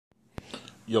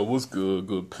Yo, what's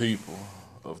good people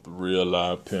of the real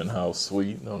live Penthouse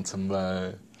Suite?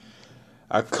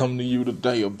 I come to you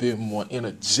today a bit more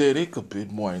energetic, a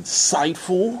bit more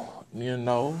insightful,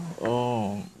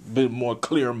 a bit more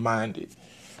clear-minded.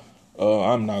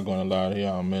 I'm not gonna lie to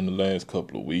y'all, man. The last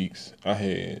couple of weeks, I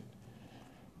had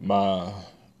my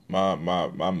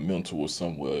mental was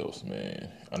somewhere else,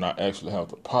 man, and I actually have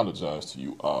to apologize to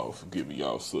you all for giving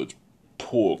y'all such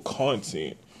poor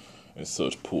content and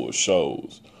such poor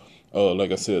shows.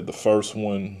 Like I said, the first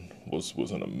one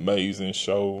was an amazing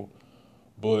show,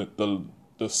 but the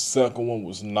second one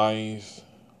was nice,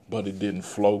 but it didn't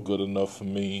flow good enough for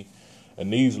me.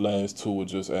 And these last two were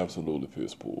just absolutely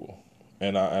piss poor.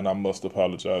 And I must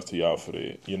apologize to y'all for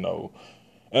that, And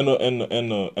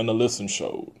the listen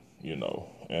showed, And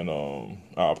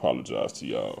I apologize to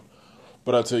y'all.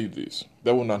 But I tell you this,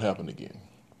 that will not happen again.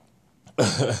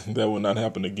 That will not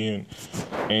happen again.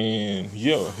 And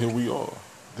yeah, here we are.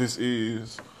 This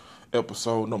is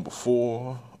episode number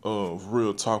 4 of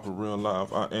Real Talk with Real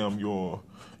Life. I am your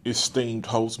esteemed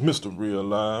host, Mr. Real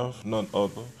Life, none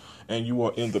other. And you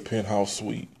are in the Penthouse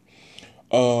Suite.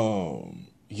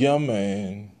 Yeah,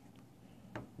 man.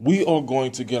 We are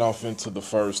going to get off into the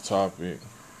first topic.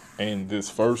 And this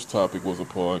first topic was a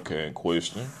podcast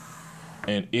question.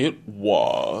 And it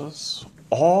was,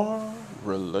 are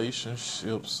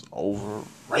relationships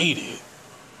overrated?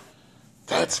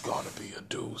 That's gonna be a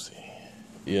doozy,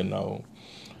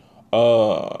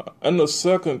 And the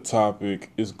second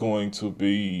topic is going to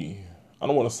be, I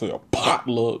don't want to say a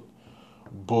potluck,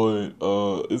 but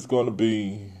it's gonna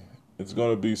be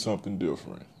something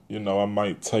different. I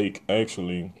might take a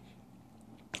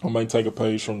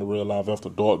page from the Real Life After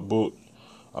Dark book.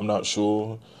 I'm not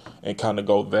sure, and kind of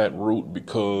go that route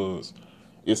because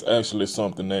it's actually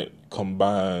something that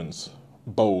combines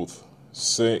both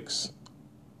sex,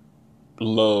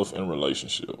 love, and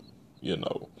relationship,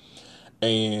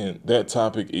 And that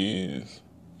topic is,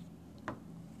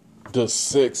 does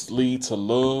sex lead to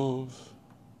love?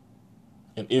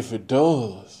 And if it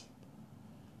does,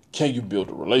 can you build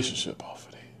a relationship off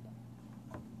of that?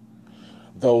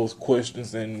 Those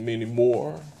questions and many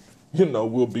more,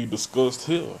 will be discussed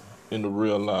here in the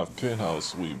Real Life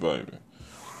Penthouse Suite, baby.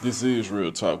 This is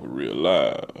Real Talk with Real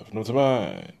Life. No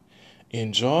mind.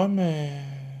 Enjoy,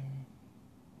 man.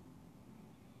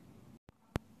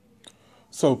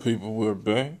 So, people, we're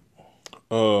back.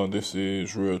 This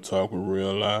is Real Talk with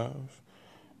Real Life.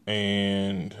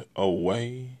 And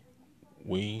away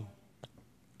we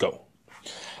go.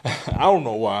 I don't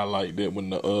know why I like that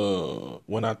when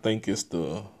I think it's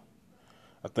the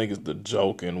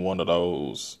joke in one of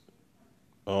those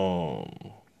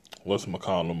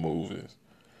whatchamacallit movies.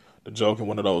 The joke in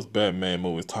one of those Batman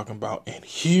movies talking about, and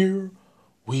here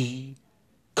we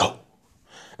go.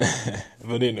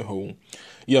 But anywho,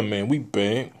 yeah, man, we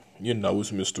back.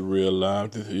 It's Mr. Real Life.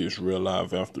 This is Real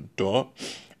Life After Dark.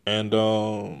 And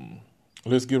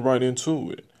let's get right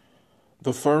into it.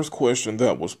 The first question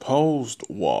that was posed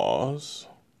was,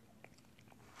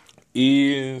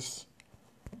 is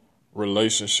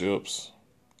relationships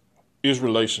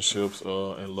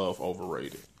and love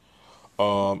overrated?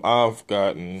 I've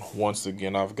gotten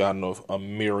a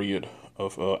myriad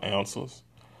of answers.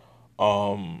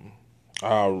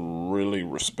 I really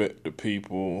respect the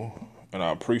people, and I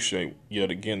appreciate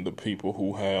yet again the people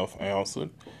who have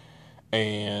answered.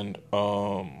 And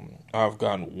I've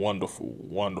gotten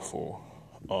wonderful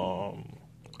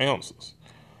answers.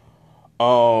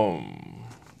 A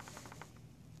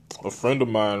friend of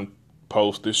mine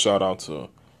posted, shout out to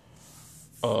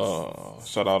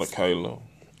Kayla.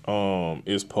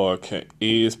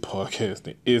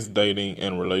 Is dating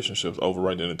and relationships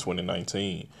overrated in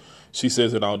 2019? She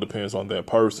says it all depends on that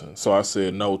person. So I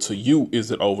said, no, to you, is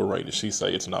it overrated? She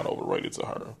said it's not overrated to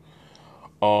her.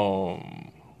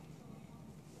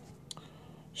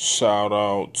 Shout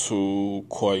out to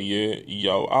Quiet.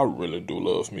 Yo, I really do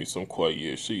love me some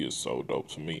Quiet. She is so dope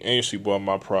to me. And she bought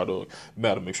my product,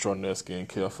 Madam Extraordinaire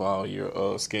Skincare, for all your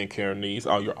skincare needs,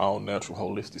 all your all-natural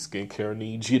holistic skincare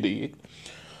needs. You dig?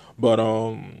 But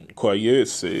Quiet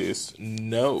says,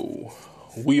 no.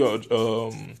 We are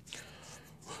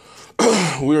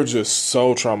just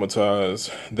so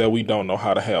traumatized that we don't know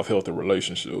how to have healthy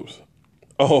relationships.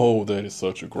 Oh, that is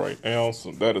such a great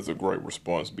answer. That is a great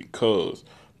response because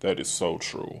that is so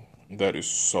true. That is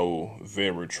so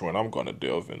very true. And I'm going to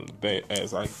delve into that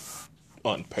as I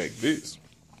unpack this.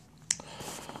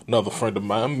 Another friend of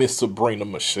mine, Miss Sabrina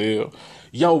Michelle.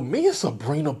 Yo, me and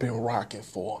Sabrina been rocking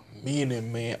for a minute,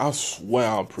 man. I swear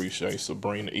I appreciate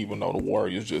Sabrina, even though the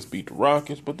Warriors just beat the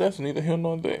Rockets. But that's neither here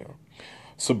nor there.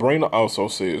 Sabrina also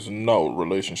says, no,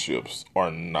 relationships are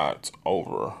not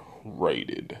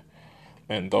overrated.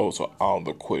 And those are all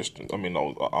the questions.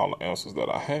 Those are all the answers that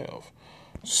I have.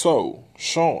 So,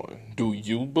 Sean, do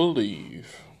you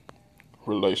believe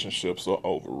relationships are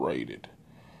overrated?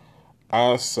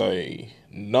 I say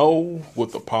no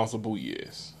with a possible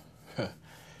yes.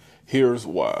 Here's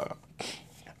why.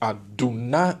 I do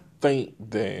not think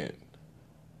that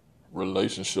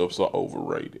relationships are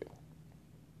overrated.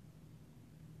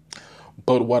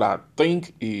 But what I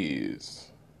think is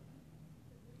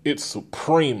it's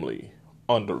supremely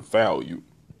undervalued.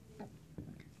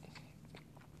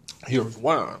 Here's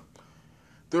why.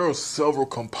 There are several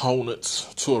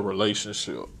components to a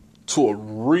relationship, to a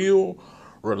real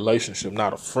relationship,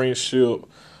 not a friendship,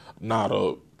 not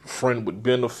a friend with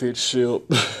benefit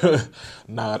ship,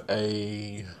 not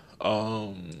a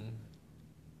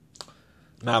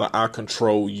I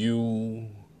control you,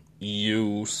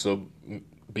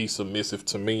 be submissive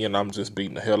to me, and I'm just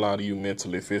beating the hell out of you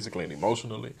mentally, physically, and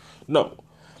emotionally. No.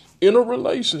 In a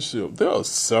relationship, there are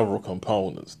several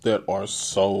components that are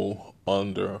so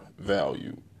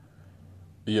undervalued.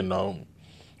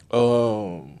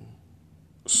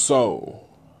 So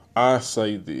I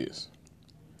say this.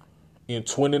 In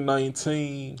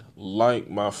 2019, like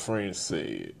my friend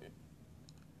said,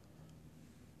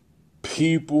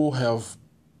 people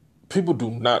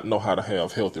do not know how to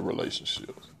have healthy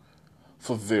relationships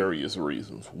for various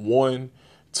reasons. One,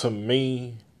 to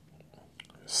me,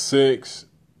 sex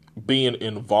being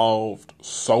involved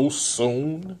so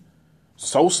soon,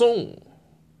 to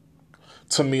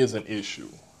me is an issue,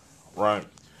 right?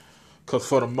 Because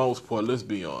for the most part, let's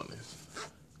be honest,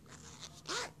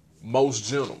 most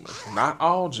gentlemen, not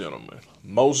all gentlemen,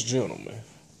 most gentlemen,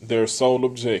 their sole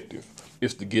objective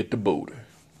is to get the booty.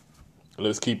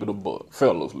 Let's keep it a buck.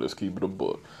 Fellas, let's keep it a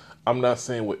buck. I'm not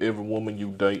saying with every woman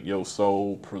you date, your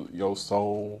sole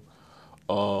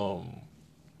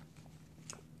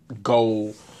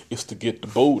goal is to get the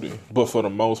booty. But for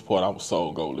the most part, our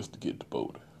sole goal is to get the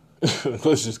booty.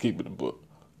 Let's just keep it a buck.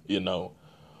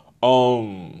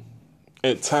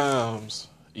 At times,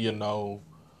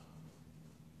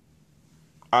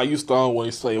 I used to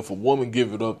always say if a woman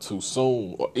give it up too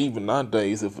soon, or even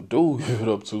nowadays, if a dude give it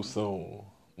up too soon,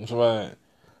 right,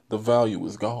 the value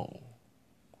is gone.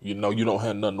 You don't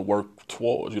have nothing to work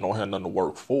towards. You don't have nothing to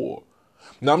work for.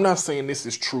 Now, I'm not saying this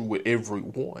is true with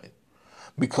everyone,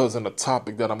 because in a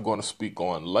topic that I'm going to speak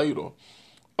on later,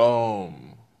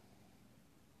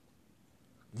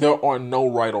 there are no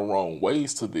right or wrong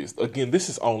ways to this. Again, this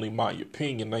is only my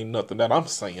opinion. Ain't nothing that I'm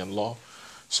saying, law.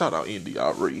 Shout out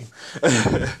NDRE.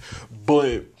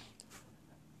 But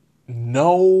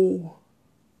no,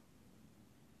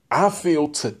 I feel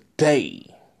today,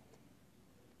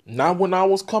 not when I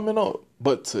was coming up,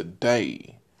 but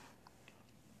today,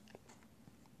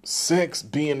 sex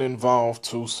being involved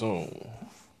too soon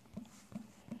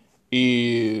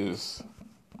is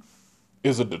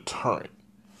a deterrent,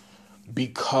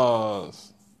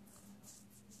 because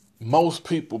most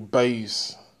people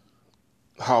base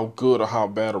how good or how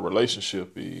bad a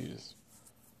relationship is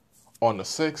on the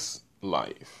sex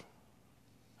life.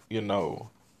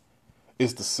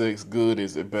 Is the sex good?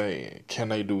 Is it bad? Can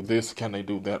they do this? Can they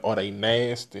do that? Are they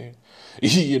nasty?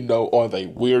 Are they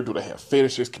weird? Do they have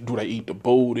fetishes? Do they eat the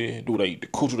booty? Do they eat the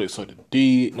coochie? Do they suck the dick?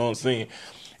 You know what I'm saying?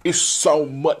 It's so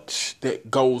much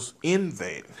that goes in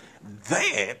that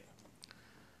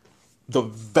the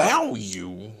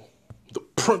value, the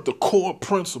core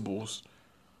principles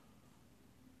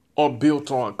are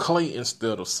built on clay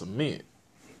instead of cement,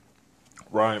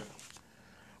 right?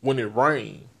 When it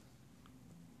rains,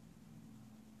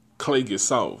 clay gets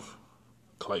soft,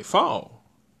 clay fall.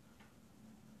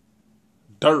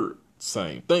 Dirt,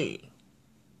 same thing.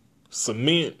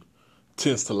 Cement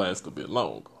tends to last a bit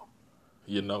longer.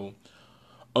 A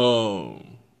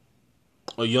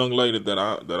young lady that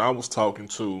I was talking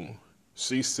to,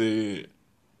 she said,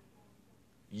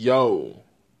 yo,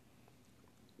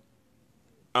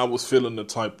 I was feeling the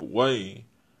type of way,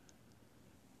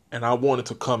 and I wanted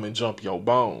to come and jump your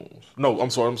bones. No,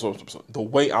 I'm sorry. The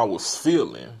way I was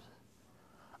feeling,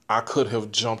 I could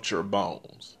have jumped your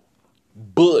bones.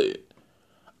 But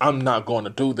I'm not going to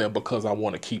do that because I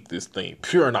want to keep this thing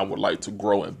pure, and I would like to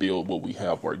grow and build what we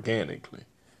have organically.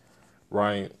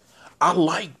 Right? I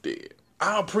liked it.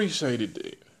 I appreciated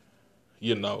it.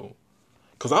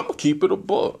 Because I'm going to keep it a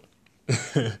buck.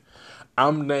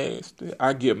 I'm nasty.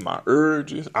 I get my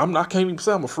urges. I can't even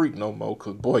say I'm a freak no more,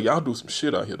 because, boy, y'all do some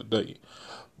shit out here today.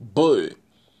 But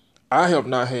I have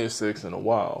not had sex in a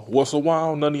while. What's a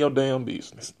while? None of your damn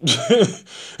business.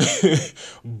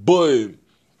 But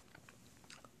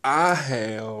I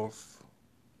have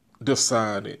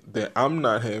decided that I'm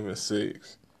not having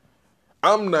sex,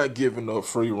 I'm not giving up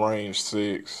free range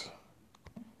sex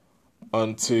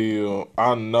until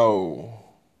I know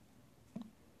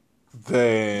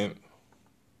that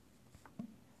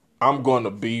I'm going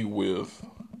to be with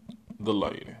the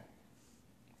lady.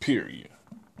 Period.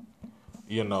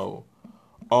 You know,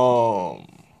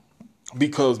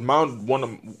 because my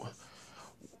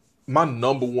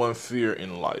number one fear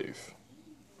in life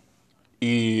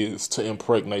is to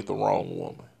impregnate the wrong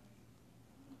woman.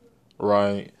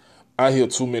 Right? I hear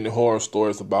too many horror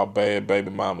stories about bad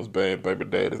baby mamas, bad baby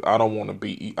daddies. I don't want to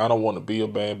be a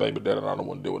bad baby daddy, and I don't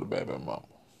want to deal with a bad baby mama.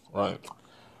 Right?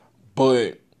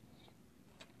 But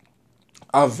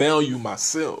I value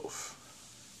myself.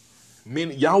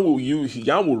 Y'all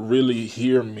will really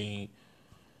hear me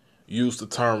use the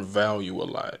term value a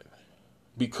lot,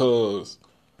 because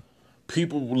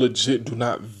people legit do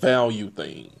not value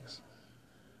things.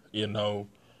 You know,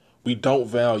 we don't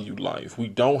value life. We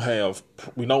don't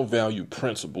value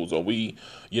principles, or we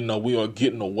are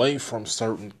getting away from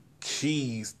certain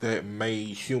keys that made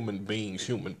human beings.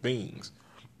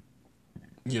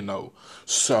 You know,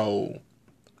 so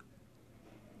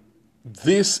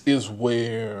this is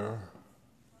where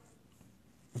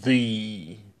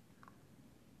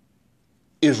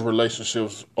is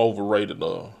relationships overrated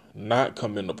or not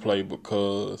come into play,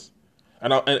 because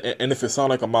and if it sounds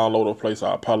like I'm all over the place,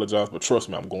 I apologize, but trust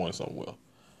me, I'm going somewhere.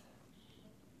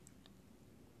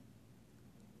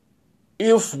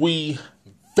 If we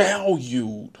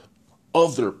valued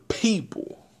other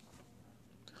people,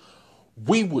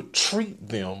 we would treat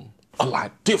them a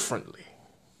lot differently.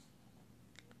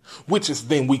 Which is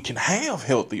then we can have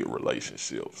healthier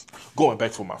relationships. Going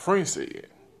back to what my friend said.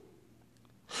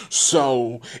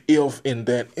 So if in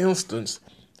that instance,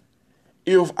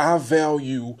 if I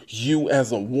value you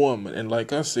as a woman, and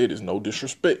like I said, it's no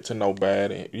disrespect to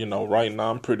nobody, right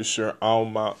now I'm pretty sure all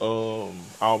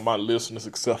my listeners,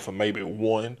 except for maybe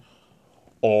one,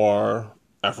 are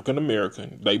African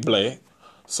American. They black,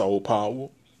 soul power.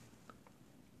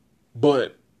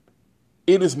 But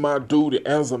it is my duty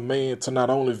as a man to not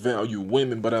only value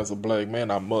women, but as a black man,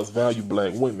 I must value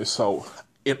black women. So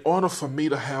in order for me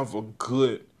to have a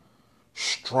good,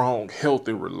 strong,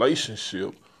 healthy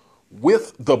relationship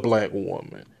with the black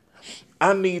woman,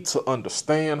 I need to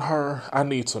understand her. I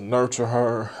need to nurture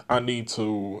her. I need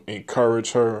to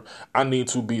encourage her. I need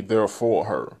to be there for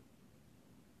her.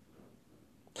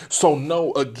 So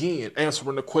no, again,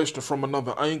 answering the question from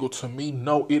another angle, to me,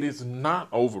 no, it is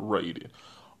not overrated.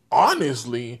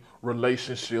 Honestly,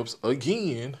 relationships,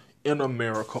 again, in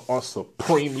America are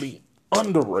supremely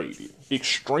underrated,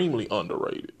 extremely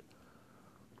underrated.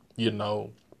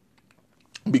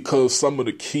 Because some of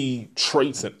the key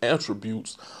traits and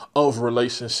attributes of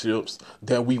relationships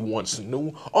that we once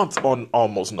knew are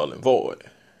almost null and void.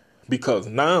 Because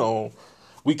now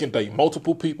we can date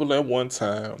multiple people at one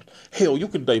time. Hell, you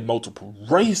can date multiple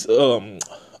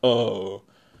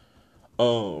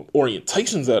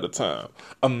orientations at a time.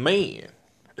 A man,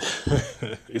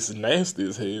 it's nasty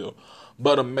as hell,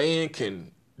 but a man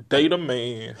can date a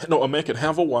man. No, a man can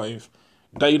have a wife,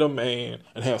 date a man,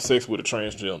 and have sex with a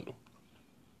transgender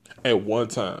at one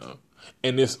time.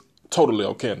 And it's totally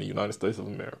okay in the United States of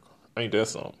America. Ain't that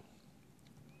something?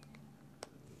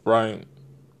 Right?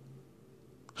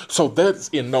 So that's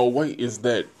in no way is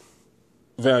that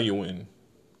valuing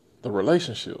the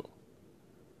relationship.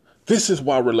 This is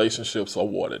why relationships are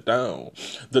watered down.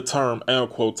 The term, air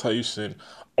quotation,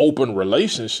 open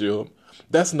relationship,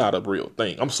 that's not a real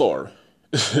thing. I'm sorry.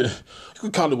 You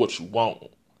can call it what you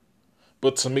want.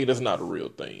 But to me, that's not a real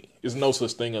thing. There's no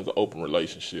such thing as an open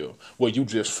relationship where you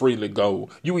just freely go.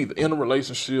 You either in a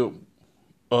relationship,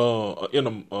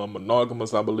 in a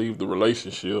monogamous, I believe, the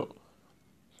relationship,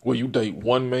 where you date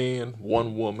one man,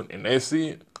 one woman, and that's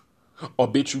it.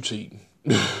 Or bitch, you cheating.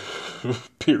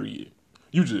 Period.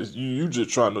 You just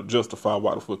trying to justify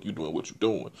why the fuck you doing what you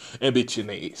doing. And bitch, you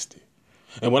nasty.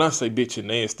 And when I say bitch, you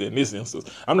nasty in this instance,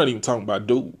 I'm not even talking about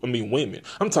women.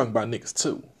 I'm talking about niggas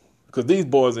too. Because these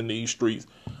boys in these streets,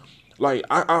 like,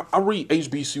 I read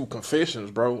HBCU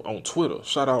Confessions, bro, on Twitter.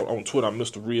 Shout out on Twitter, I'm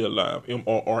Mr. Real Live,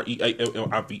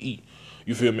 MRREALLIVE.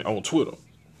 You feel me? On Twitter.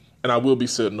 And I will be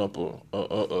setting up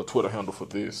a Twitter handle for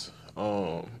this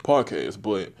podcast.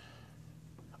 But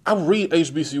I read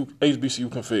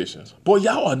HBCU Confessions. Boy,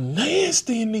 y'all are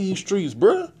nasty in these streets,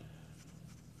 bruh.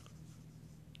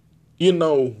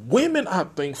 Women, I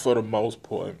think for the most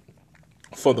part,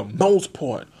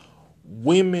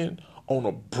 women on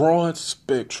a broad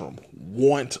spectrum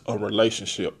want a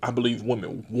relationship. I believe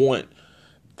women want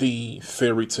the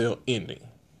fairy tale ending.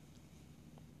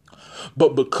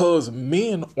 But because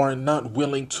men are not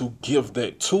willing to give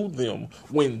that to them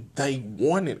when they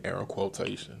want it, air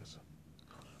quotations,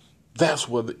 that's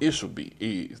where the issue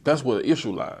is. That's where the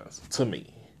issue lies to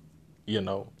me, you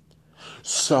know.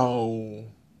 So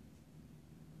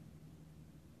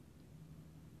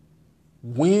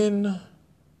when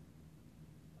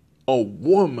a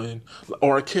woman,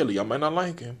 or Kelly, I might not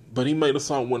like him, but he made a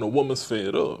song when a woman's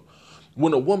fed up.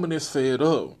 When a woman is fed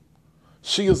up,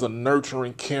 she is a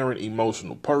nurturing, caring,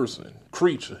 emotional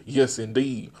creature. Yes,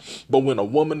 indeed. But when a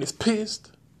woman is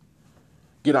pissed,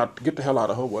 get the hell out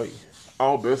of her way.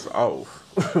 All bets off.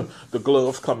 The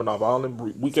gloves coming off. All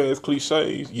them weak ass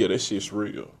cliches. Yeah, that shit's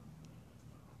real.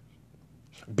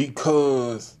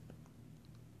 Because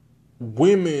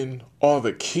women are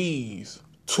the keys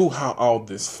to how all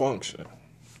this functions.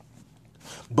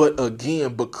 But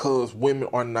again, because women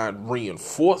are not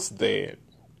reinforced that,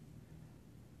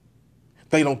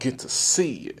 they don't get to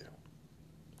see it.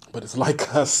 But it's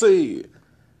like I said,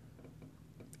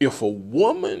 if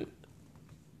women,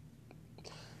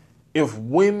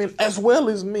 as well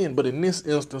as men, but in this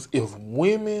instance, if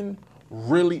women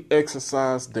really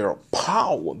exercise their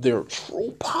power, their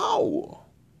true power,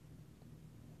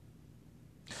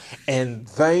 and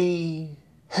they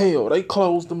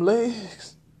close them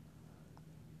legs,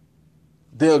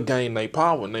 they'll gain their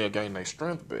power and they'll gain their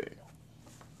strength back.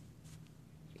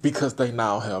 Because they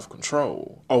now have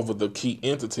control over the key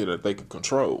entity that they can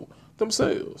control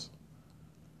themselves.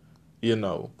 You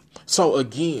know. So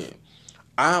again,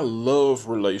 I love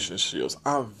relationships.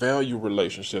 I value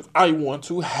relationships. I want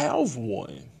to have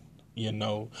one. You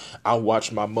know. I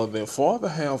watch my mother and father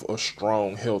have a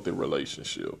strong, healthy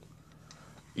relationship.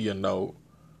 You know.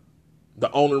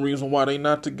 The only reason why they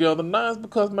not together now is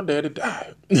because my daddy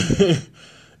died.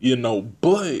 You know.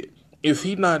 But if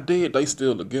he not dead, they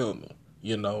still together.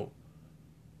 You know.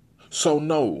 So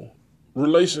no,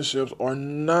 relationships are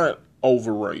not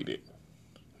overrated.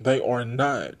 They are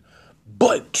not.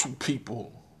 But to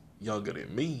people younger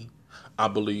than me, I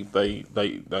believe they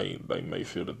may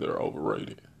feel that they're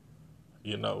overrated.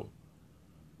 You know.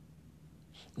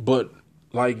 But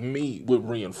like me with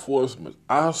reinforcements,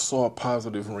 I saw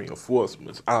positive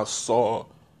reinforcements. I saw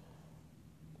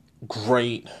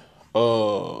great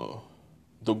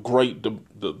the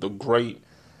great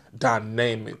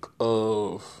dynamic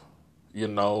of, you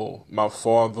know, my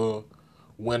father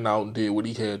went out and did what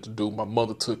he had to do. My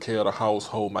mother took care of the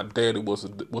household. My daddy was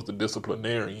the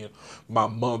disciplinarian. My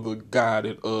mother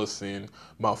guided us, and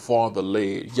my father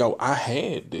led. Yo, I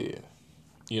had that,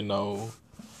 you know,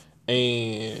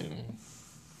 and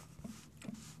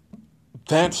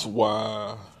that's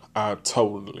why I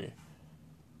totally,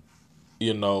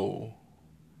 you know,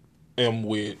 am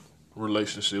with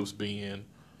relationships being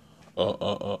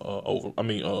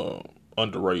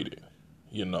underrated,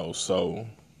 you know. So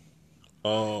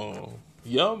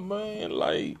yeah, man,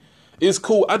 like, it's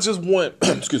cool. I just want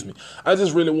excuse me, I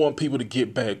just really want people to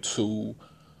get back to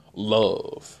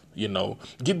love, you know,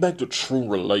 get back to true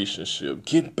relationship,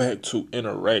 get back to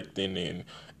interacting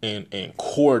and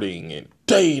courting and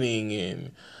dating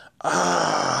and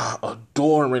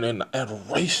adoring and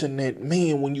adoration that,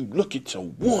 man, when you look at your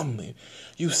woman,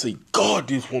 you say, God,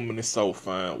 this woman is so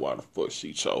fine. Why the fuck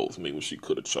she chose me when she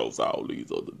could have chose all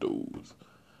these other dudes?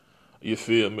 You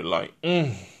feel me? Like,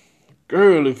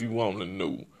 girl, if you only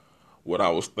knew what I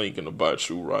was thinking about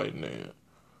you right now.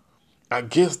 I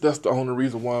guess that's the only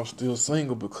reason why I'm still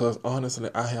single, because honestly,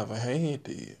 I haven't had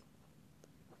that.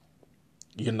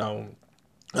 You know,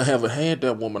 I haven't had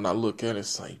that woman I look at and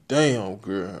say, damn,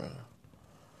 girl.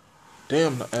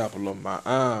 Damn, the apple of my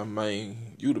eye,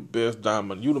 man. You the best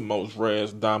diamond. You the most rare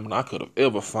diamond I could have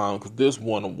ever found. Because this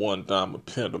one diamond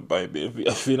pendant, baby.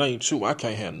 If it ain't you, I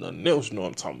can't have nothing else. You know what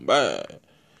I'm talking about.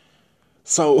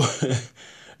 So,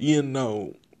 you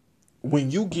know,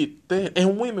 when you get that,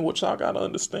 and women, what y'all got to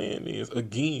understand is,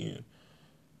 again,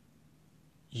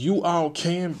 you all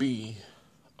can be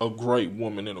a great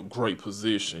woman in a great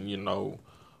position, you know,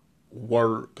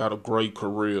 work, got a great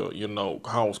career, you know,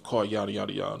 house, car, yada,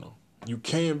 yada, yada. You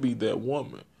can be that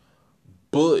woman,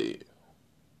 but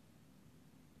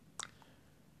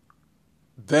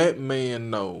that man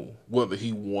know whether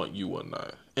he want you or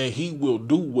not, and he will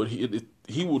do what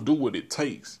he will do what it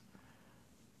takes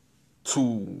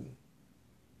to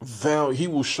value. He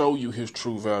will show you his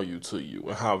true value to you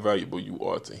and how valuable you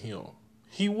are to him.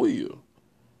 He will,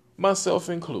 myself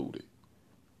included.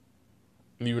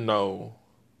 You know,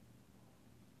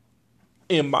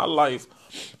 in my life,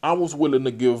 I was willing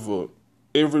to give up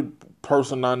every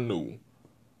person I knew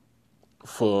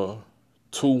for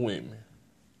two women.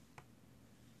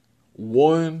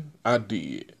 One, I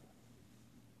did.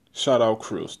 Shout out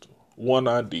Crystal. One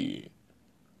I did.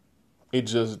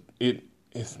 It's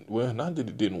well, not that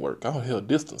it didn't work. Oh hell,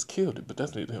 distance killed it, but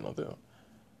that's neither here nor there.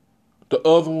 The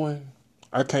other one,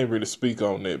 I can't really speak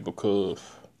on that because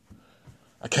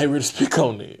I can't really speak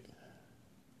on that,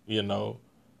 you know.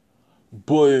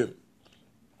 But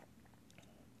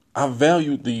I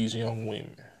valued these young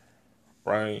women,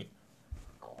 right?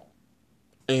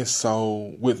 And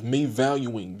so with me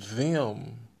valuing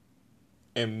them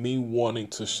and me wanting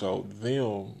to show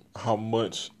them how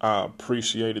much I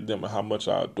appreciated them and how much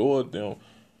I adored them,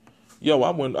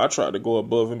 I tried to go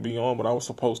above and beyond what I was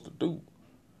supposed to do.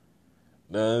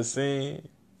 Know what I'm saying?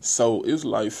 So it's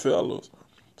like, fellas,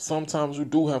 sometimes you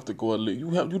do have to go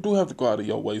you do have to go out of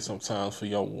your way sometimes for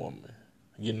your woman.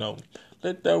 You know,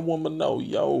 let that woman know,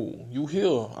 yo, you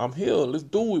here, I'm here, let's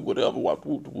do it, whatever.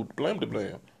 Blame the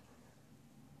blame.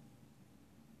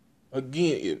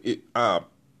 Again,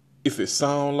 if it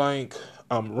sound like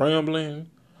I'm rambling,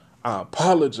 I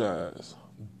apologize.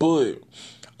 But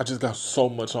I just got so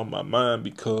much on my mind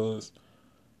because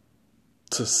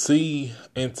to see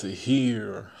and to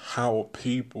hear how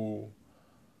people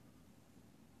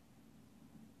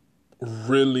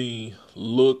really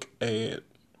look at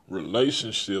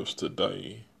relationships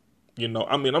today. You know,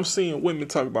 I mean, I'm seeing women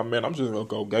talk about, man, I'm just gonna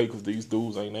go gay because these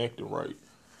dudes ain't acting right.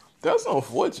 That's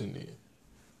unfortunate.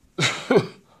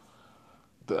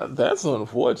 That's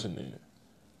unfortunate.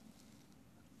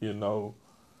 You know,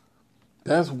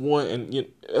 that's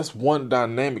one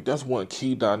dynamic. That's one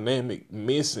key dynamic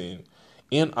missing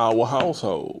in our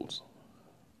households.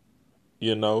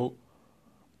 You know,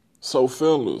 so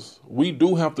fellas, we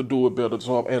do have to do a better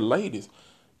job, and ladies,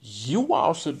 you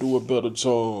all should do a better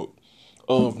job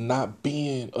of not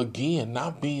being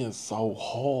so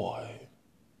hard.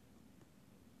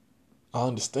 I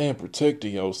understand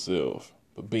protecting yourself,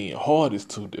 but being hard is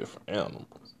two different animals.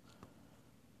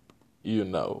 You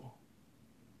know.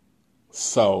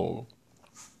 So,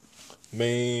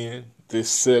 man, this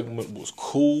segment was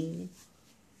cool.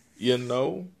 You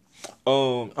know.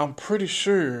 I'm pretty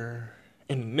sure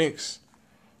in the next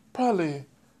probably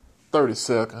 30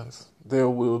 seconds there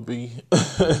will be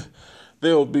a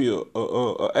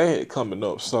ad coming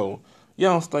up. So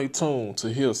y'all stay tuned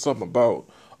to hear something about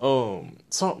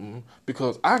something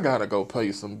because I gotta go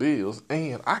pay some bills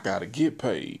and I gotta get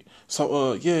paid.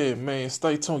 So yeah, man,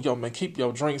 stay tuned. Yo, man, keep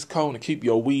your drinks cold and keep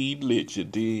your weed lit, you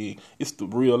dig? It's the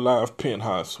real life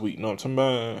Penthouse Suite, you know what I'm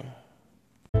talking about?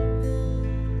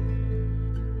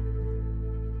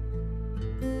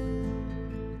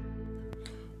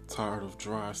 Tired of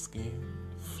dry skin,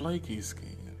 flaky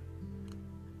skin?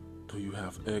 Do you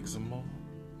have eczema?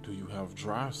 Do you have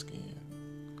dry skin?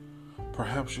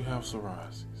 Perhaps you have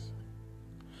psoriasis.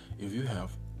 If you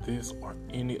have this or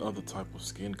any other type of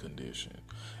skin condition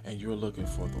and you're looking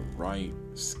for the right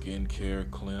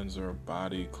skincare cleanser,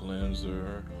 body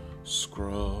cleanser,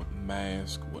 scrub,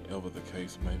 mask, whatever the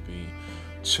case may be,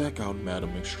 check out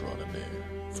Madame Extraordinaire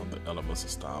from the Elements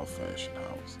of Style Fashion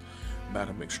House.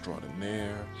 Madame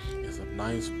Extraordinaire is a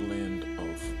nice blend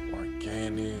of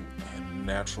organic and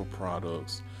natural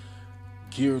products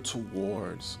geared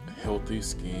towards healthy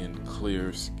skin,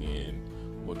 clear skin,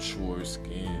 mature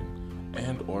skin,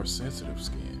 and or sensitive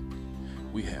skin.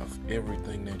 We have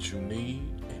everything that you need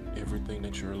and everything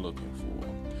that you're looking for.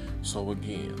 So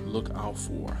again, look out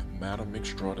for Madame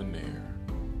Extraordinaire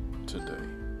today.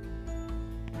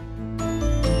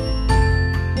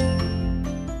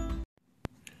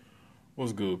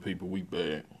 What's good, people? We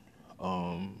back.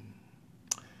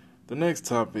 The next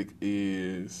topic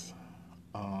is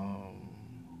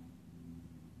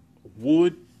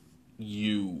would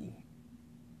you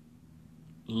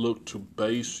look to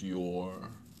base your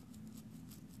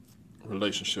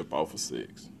relationship off of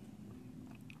sex?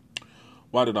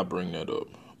 Why did I bring that up?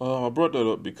 I brought that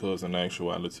up because in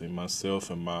actuality,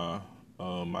 myself and my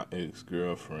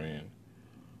ex-girlfriend,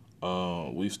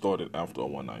 we started after a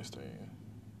one-night stand,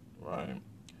 right?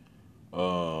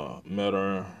 Met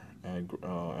her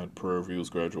at Prairie View's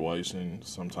graduation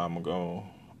some time ago.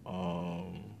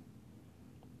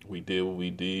 We did what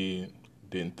we did.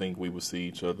 Didn't think we would see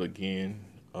each other again.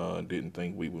 Didn't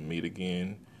think we would meet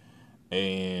again.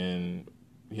 And,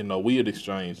 you know, we had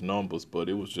exchanged numbers, but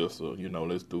it was just a,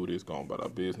 let's do this, go about our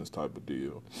business type of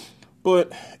deal.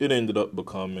 But it ended up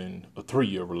becoming a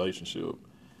 3-year relationship.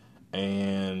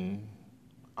 And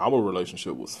our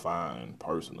relationship was fine,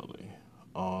 personally.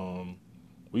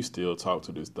 We still talk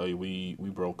to this day. We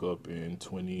broke up in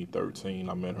 2013.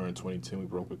 I met her in 2010. We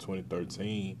broke up in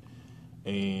 2013.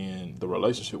 And the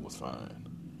relationship was fine,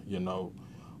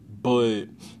 But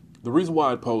the reason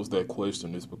why I posed that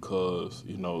question is because,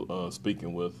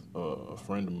 speaking with a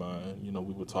friend of mine,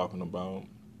 we were talking about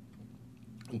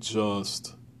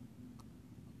just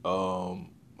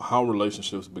how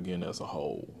relationships begin as a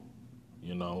whole.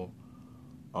 You know,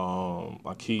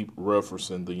 I keep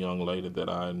referencing the young lady that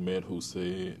I had met who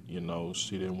said,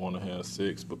 she didn't want to have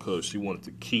sex because she wanted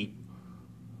to keep,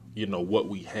 what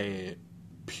we had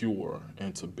pure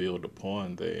and to build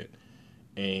upon that.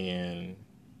 And,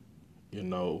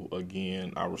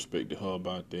 again, I respected her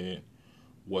about that.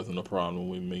 Wasn't a problem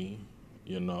with me.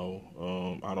 I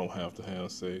don't have to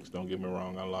have sex. Don't get me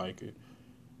wrong, I like it,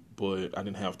 but I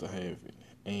didn't have to have it.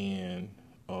 And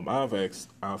I've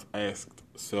asked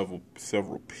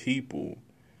several people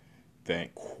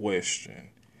that question,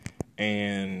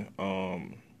 and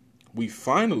we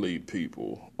finally,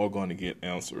 people, are going to get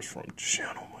answers from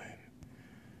gentlemen.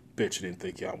 Bet you didn't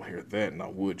think y'all would hear that, now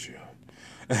would you?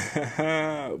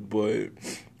 But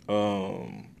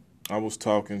I was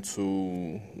talking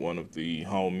to one of the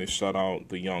homies, shout out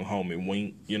the young homie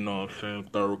Wink,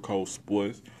 Third Coast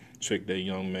Sports. Check that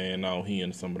young man out. He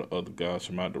and some of the other guys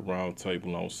from out the round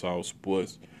table on South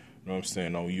Sports, on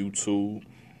YouTube,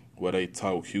 where they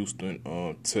talk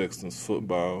Houston Texans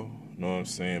football,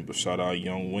 but shout out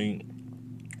young Wink.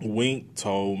 Wink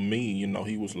told me,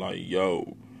 he was like,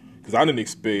 yo, because I didn't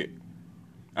expect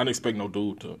no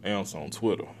dude to answer on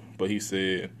Twitter, but he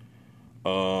said,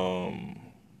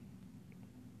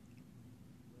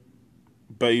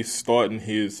 starting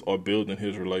his or building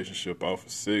his relationship off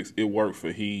of sex, it worked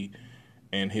for he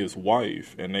and his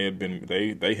wife, and they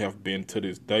have been to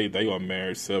this day, they are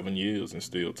married 7 years and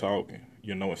still talking,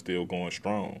 and still going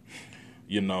strong.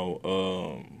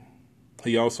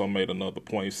 He also made another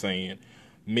point saying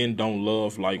men don't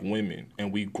love like women,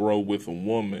 and we grow with a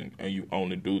woman, and you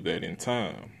only do that in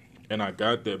time. And I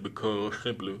got that because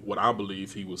simply what I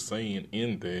believe he was saying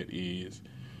in that is,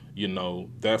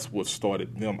 that's what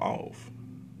started them off.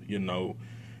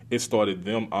 It started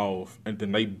them off, and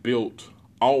then they built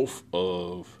off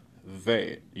of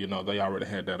that. They already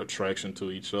had that attraction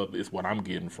to each other. It's what I'm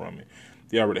getting from it.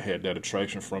 They already had that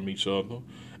attraction from each other,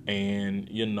 and,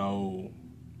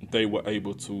 they were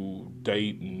able to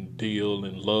date and deal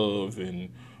and love and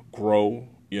grow,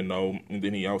 and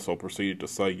then he also proceeded to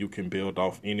say you can build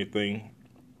off anything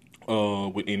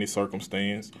with any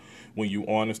circumstance. When you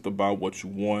honest about what you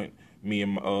want, me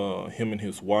and him and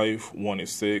his wife wanted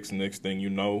sex. Next thing you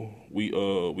know, we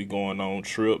going on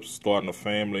trips, starting a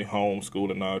family,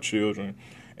 homeschooling our children,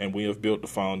 and we have built the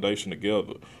foundation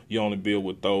together. You only build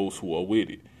with those who are with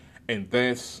it, and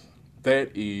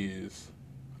that is,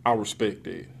 I respect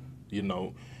that.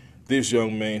 This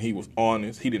young man, he was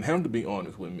honest. He didn't have to be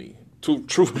honest with me.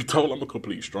 Truth be told, I'm a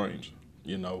complete stranger.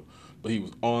 But he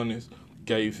was honest,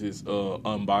 gave his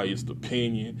unbiased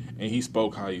opinion, and he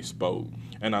spoke how he spoke.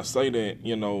 And I say that,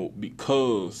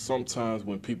 because sometimes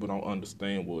when people don't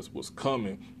understand what's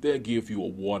coming, they'll give you a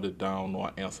watered down or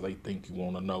an answer they think you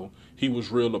want to know. He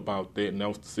was real about that, and that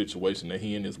was the situation that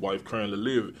he and his wife currently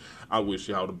live in. I wish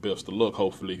y'all the best of luck.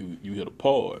 Hopefully you hit a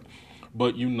pod.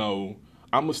 But,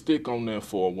 I'm going to stick on that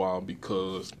for a while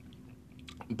because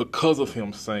of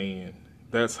him saying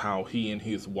that's how he and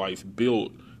his wife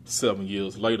built. 7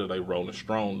 years later, they rolling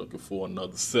strong, looking for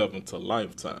another 7 to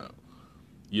lifetime.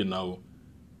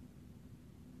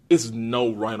 It's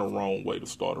no right or wrong way to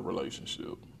start a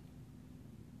relationship.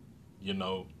 You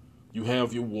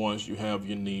have your wants, you have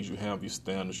your needs, you have your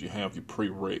standards, you have your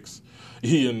prereqs.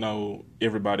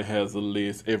 Everybody has a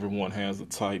list, everyone has a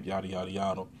type, yada, yada,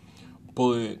 yada.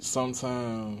 But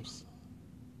sometimes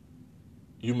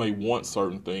you may want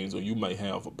certain things, or you may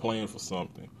have a plan for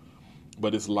something.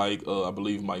 But it's like, I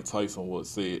believe Mike Tyson once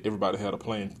said, everybody got a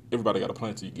plan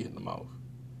till you get in the mouth.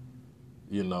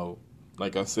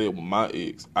 Like I said with my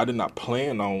ex, I did not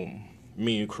plan on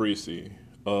me and Chrissy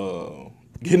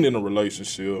getting in a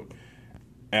relationship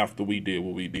after we did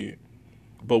what we did.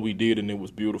 But we did, and it was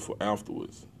beautiful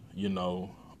afterwards. We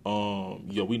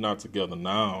not together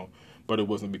now, but it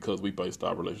wasn't because we based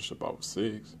our relationship off of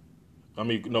sex. I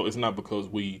mean, no, it's not because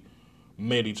we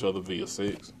met each other via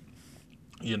sex.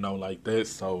 Like that.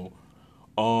 So,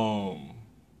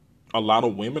 a lot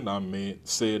of women I met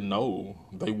said no,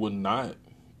 they would not,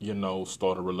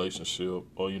 start a relationship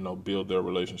or, build their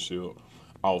relationship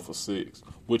off of sex.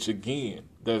 Which again,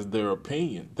 that's their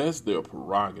opinion. That's their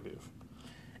prerogative.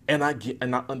 And I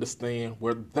understand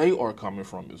where they are coming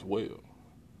from as well.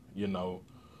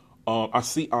 I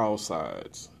see all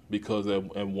sides. Because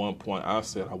at one point I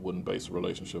said I wouldn't base a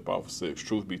relationship off of sex.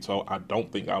 Truth be told, I don't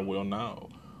think I will now.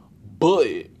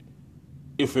 But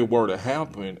if it were to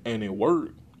happen and it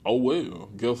worked, oh well,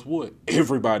 guess what?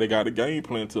 Everybody got a game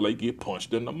plan until they get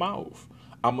punched in the mouth.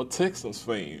 I'm a Texans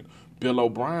fan. Bill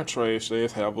O'Brien trash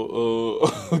ass have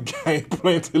a game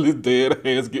plan till his dead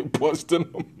ass get punched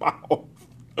in the mouth.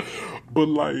 But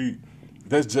like,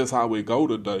 that's just how it go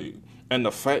today. And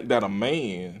the fact that a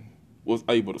man was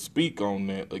able to speak on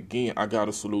that, again, I got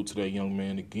to salute to that young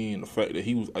man again. The fact that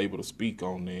he was able to speak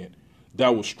on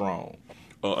that was strong.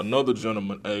 Another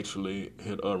gentleman actually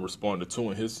had responded to,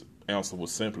 and his answer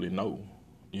was simply no.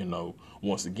 You know,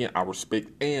 once again, I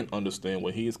respect and understand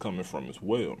where he is coming from as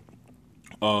well.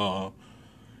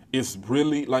 It's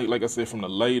really, like I said, from the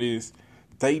ladies,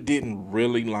 they didn't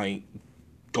really, like,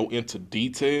 go into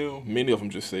detail. Many of them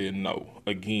just said no.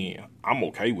 Again, I'm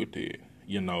okay with that.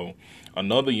 You know,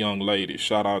 another young lady,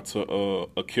 shout out to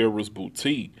Akira's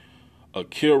Boutique.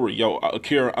 Akira,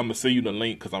 I'm going to send you the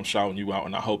link because I'm shouting you out,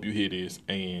 and I hope you hear this.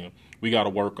 And we got to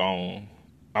work on,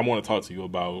 I want to talk to you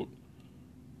about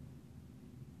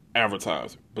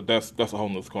advertising, but that's a whole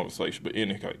nother conversation. But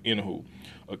anywho,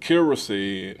 Akira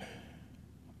said,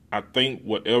 I think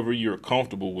whatever you're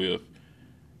comfortable with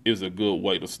is a good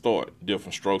way to start.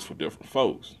 Different strokes for different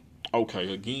folks.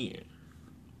 Okay, again,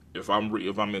 if I'm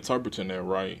interpreting that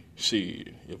right,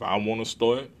 shit, if I want to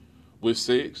start with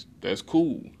sex, that's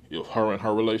cool. If her and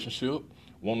her relationship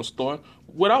want to start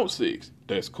without sex,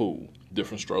 that's cool.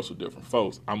 Different strokes for different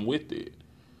folks. I'm with it.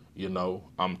 You know,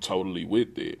 I'm totally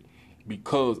with it.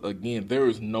 Because, again, there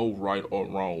is no right or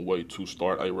wrong way to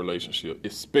start a relationship,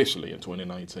 especially in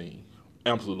 2019.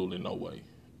 Absolutely no way.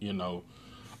 You know,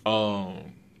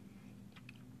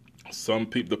 some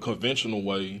people, the conventional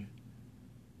way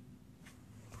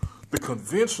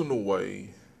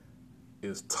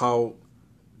is talk,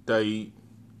 date,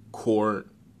 court,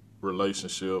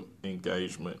 relationship,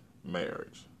 engagement,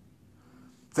 marriage.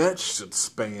 That should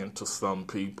span to some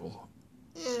people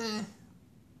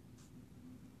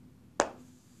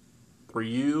 3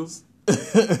 years.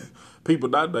 People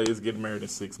nowadays getting married in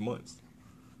 6 months.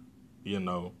 You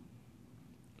know,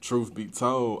 truth be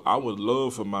told, I would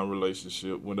love for my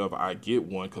relationship whenever I get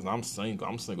one, because I'm single.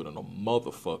 I'm single than a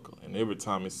motherfucker. And every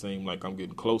time it seems like I'm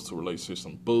getting close to a relationship,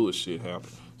 some bullshit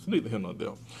happens. It's neither here nor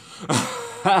there.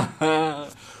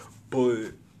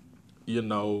 But, you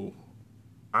know,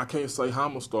 I can't say how I'm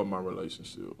going to start my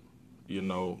relationship. You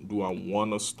know, do I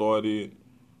want to start it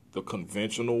the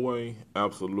conventional way?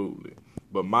 Absolutely.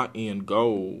 But my end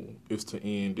goal is to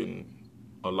end in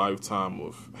a lifetime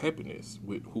of happiness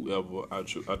with whoever I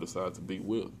decide to be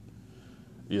with.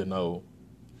 You know.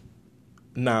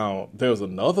 Now, there's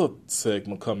another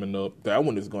segment coming up. That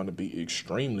one is going to be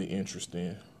extremely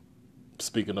interesting.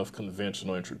 Speaking of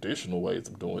conventional and traditional ways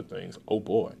of doing things. Oh,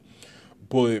 boy.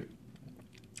 But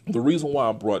the reason why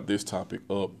I brought this topic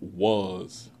up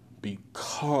was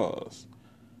because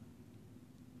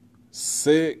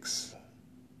sex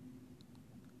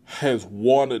has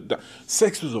watered down.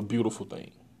 Sex is a beautiful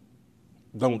thing.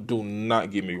 Do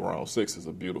not get me wrong. Sex is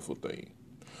a beautiful thing.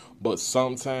 But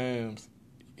sometimes,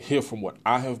 here from what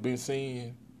I have been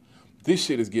seeing, this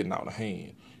shit is getting out of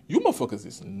hand. You motherfuckers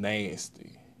is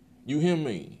nasty. You hear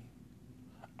me?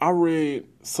 I read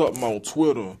something on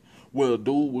Twitter where a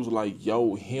dude was like,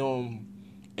 yo, him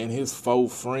and his 4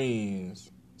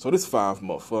 friends, so this 5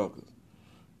 motherfuckers,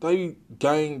 they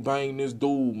gang bang this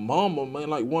dude mama, man,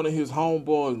 like one of his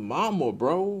homeboys mama,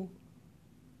 bro.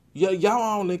 Yeah, y'all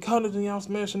all in college and y'all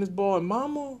smashing this boy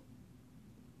mama?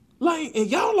 Like, and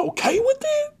y'all okay with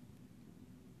it?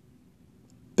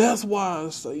 That's why I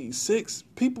say sex,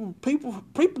 people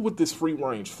with this free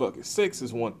range fucking, sex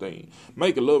is one thing.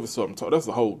 Making love is something, that's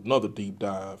a whole another deep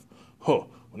dive.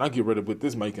 When I get ready with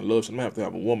this making love, I'm gonna have to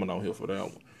have a woman on here for that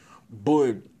one.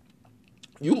 But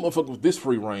you motherfuckers with this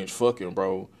free range fucking,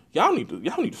 bro, y'all need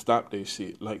to stop that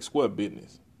shit. Like, square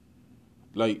business.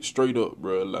 Like, straight up,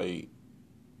 bro. Like,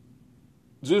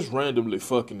 just randomly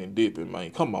fucking and dipping,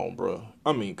 man. Come on, bro.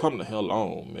 I mean, come the hell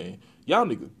on, man. Y'all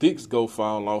niggas dicks go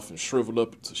fall off and shrivel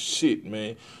up into shit,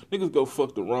 man. Niggas go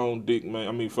fuck the wrong dick, man.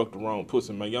 I mean, fuck the wrong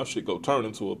pussy, man. Y'all shit go turn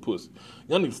into a pussy.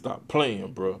 Y'all need to stop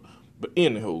playing, bro. But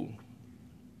anywho,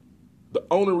 the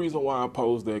only reason why I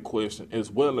posed that question, as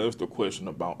well as the question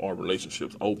about are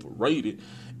relationships overrated,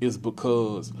 is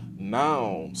because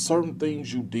now certain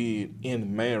things you did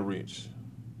in marriage,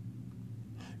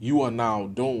 you are now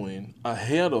doing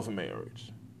ahead of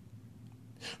marriage.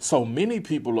 So many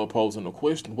people are posing the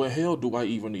question, well, hell, do I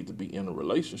even need to be in a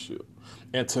relationship?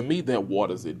 And to me, that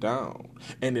waters it down.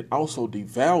 And it also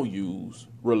devalues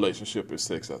relationship and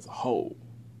sex as a whole.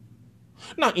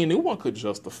 Now, anyone could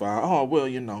justify, oh, well,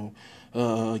 you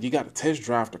got to test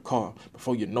drive the car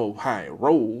before you know how it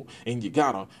roll, and you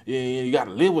gotta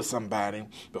live with somebody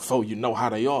before you know how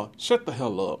they are. Shut the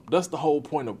hell up. That's the whole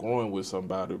point of growing with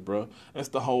somebody, bro. That's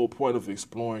the whole point of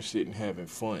exploring shit and having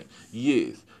fun.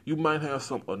 Yes, you might have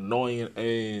some annoying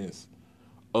ass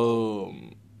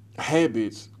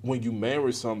habits when you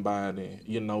marry somebody.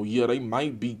 Yeah, they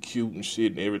might be cute and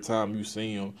shit, and every time you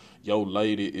see them, your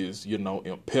lady is,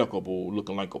 impeccable,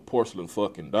 looking like a porcelain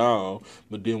fucking doll.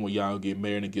 But then when y'all get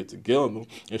married and get together,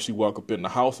 and she walk up in the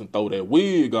house and throw that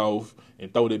wig off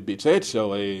and throw that bitch at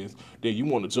your ass, then you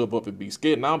want to jump up and be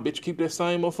scared. Now, bitch, keep that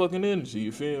same motherfucking energy,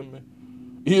 you feel me?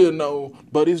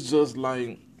 But it's just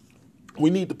like, we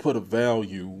need to put a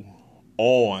value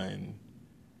on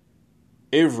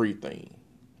everything,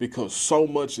 because so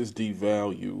much is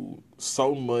devalued,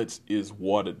 so much is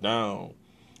watered down,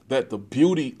 that the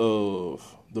beauty of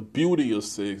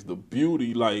sex, the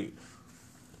beauty, like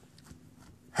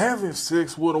having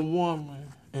sex with a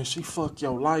woman and she fuck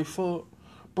your life up,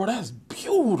 bro, that's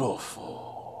beautiful.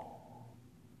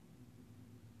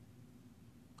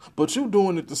 But you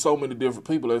doing it to so many different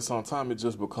people at some time, it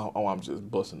just become, oh, I'm just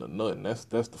busting a nut, and that's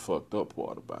the fucked up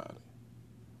part about it.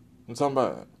 I'm talking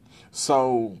about.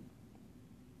 So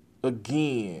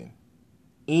again,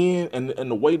 and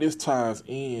the way this ties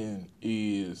in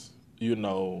is,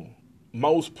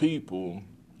 most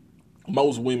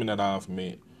women that I've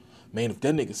met, man, if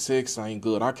that nigga sex ain't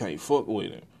good, I can't fuck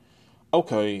with him.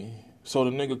 Okay, so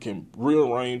the nigga can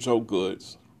rearrange your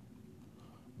guts,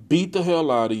 beat the hell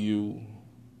out of you,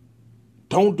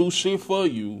 don't do shit for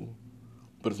you,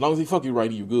 but as long as he fuck you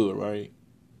right, you good, right?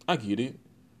 I get it.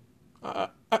 I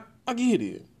get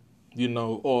it.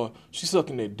 Or she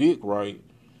sucking that dick right,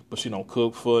 but she don't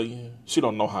cook for you. She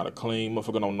don't know how to clean.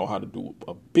 Motherfucker don't know how to do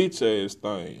a bitch ass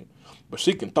thing, but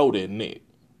she can throw that neck.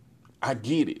 I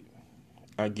get it.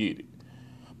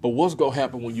 But what's gonna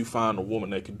happen when you find a woman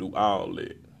that can do all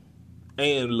that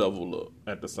and level up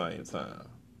at the same time?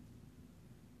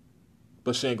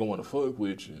 But she ain't gonna want to fuck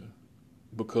with you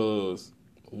because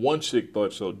one chick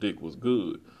thought your dick was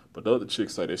good, but the other chick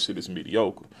say that shit is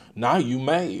mediocre. Now you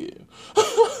mad.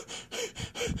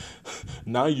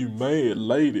 Now you mad,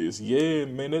 ladies. Yeah,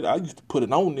 man, I used to put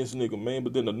it on this nigga, man,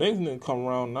 but then the next nigga come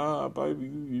around, nah, baby,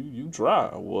 you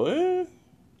dry. What?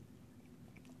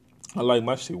 I like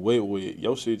my shit wet.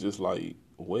 Your shit just like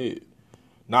wet.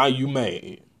 Now you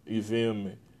mad. You feel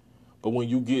me? But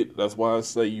when that's why I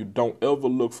say you don't ever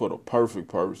look for the perfect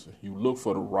person. You look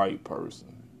for the right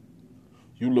person.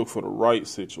 You look for the right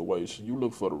situation. You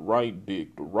look for the right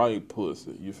dick, the right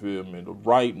pussy. You feel me? The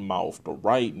right mouth, the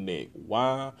right neck.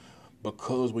 Why?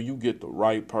 Because when you get the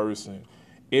right person,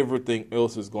 everything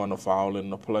else is going to fall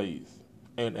into place.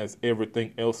 And as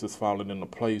everything else is falling into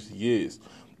place, yes,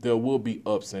 there will be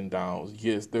ups and downs.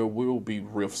 Yes, there will be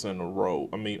rifts in the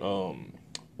road.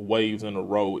 Waves in the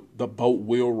road. The boat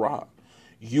will rock.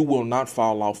 You will not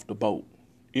fall off the boat.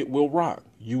 It will rock.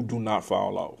 You do not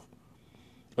fall off.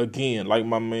 Again, like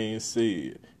my man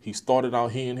said, he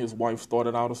and his wife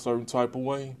started out a certain type of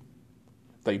way.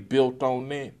 They built on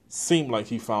that. Seemed like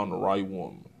he found the right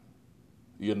woman.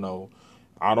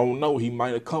 I don't know. He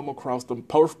might have come across the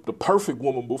perfect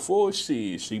woman before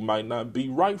she might not be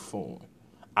right for him.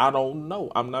 I don't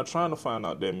know. I'm not trying to find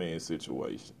out that man's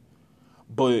situation.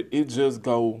 But it just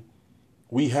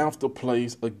we have to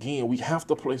place a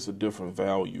different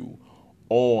value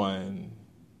on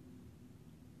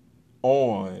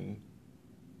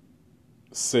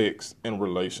sex and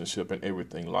relationship and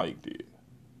everything like that.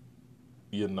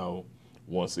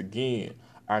 Once again,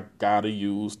 I gotta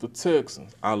use the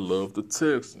Texans. I love the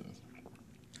Texans.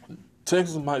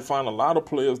 Texans might find a lot of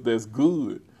players that's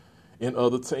good on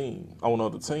other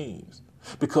teams,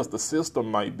 because the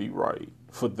system might be right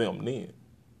for them then.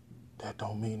 That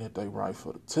don't mean that they right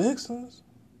for the Texans.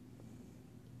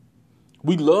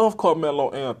 We love Carmelo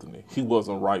Anthony. He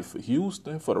wasn't right for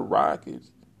Houston, for the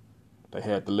Rockets. They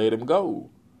had to let him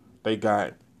go. They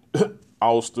got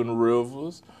Austin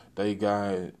Rivers. They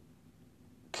got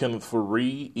Kenneth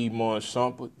Faried, Iman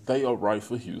Shumpert. They are right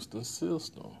for Houston's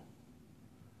system.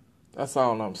 That's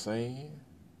all I'm saying.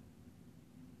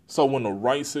 So when the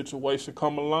right situation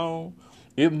come along,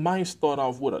 it might start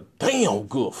off with a damn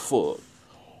good fuck,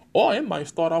 or it might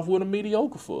start off with a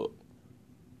mediocre fuck.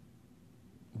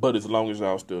 But as long as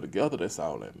y'all still together, that's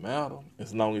all that matter.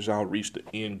 As long as y'all reach the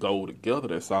end goal together,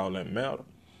 that's all that matter.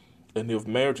 And if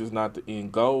marriage is not the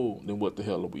end goal, then what the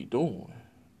hell are we doing?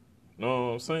 You know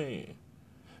what I'm saying?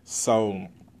 So,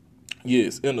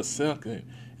 yes, in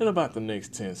about the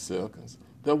next 10 seconds,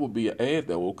 there will be an ad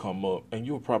that will come up, and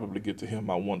you'll probably get to hear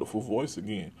my wonderful voice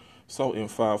again. So in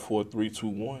 5, 4, 3, 2,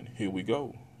 1, here we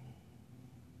go.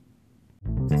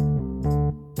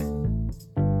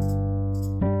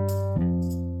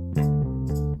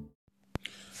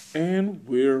 And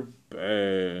we're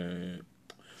back.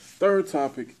 Third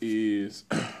topic is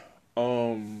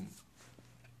um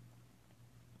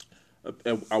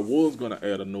I was gonna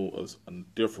add a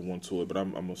different one to it, but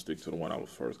I'm gonna stick to the one I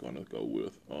was first gonna go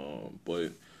with.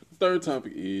 But the third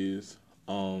topic is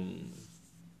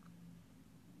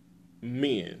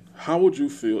men. How would you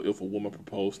feel if a woman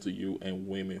proposed to you, and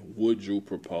women, would you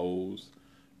propose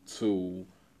to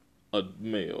a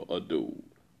male, a dude?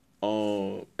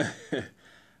 Um,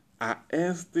 I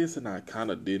asked this and I kind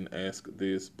of didn't ask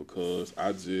this because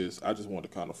I just want to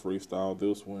kind of freestyle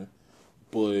this one,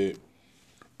 but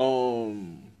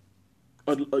um.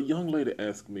 A young lady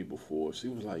asked me before. She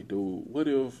was like, "Dude, what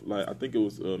if like I think it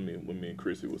was when me and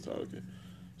Chrissy was talking.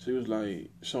 She was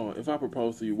like, Sean, if I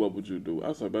propose to you, what would you do?" I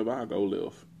was like, "Baby, I go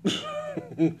left."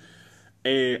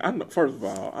 And I know, first of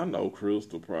all, I know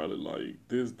Crystal probably like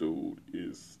this dude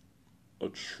is a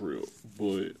trip,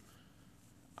 but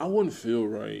I wouldn't feel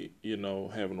right,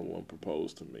 having a woman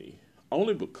propose to me.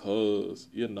 Only because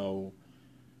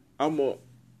I'm a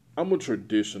I'm a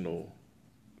traditional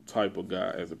type of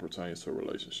guy as it pertains to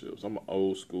relationships. I'm an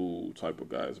old school type of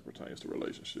guy as it pertains to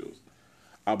relationships.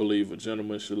 I believe a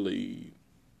gentleman should lead,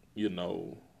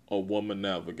 a woman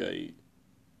navigate,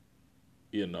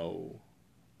 you know,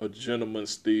 a gentleman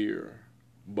steer,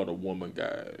 but a woman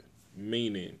guide.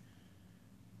 Meaning,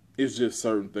 it's just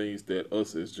certain things that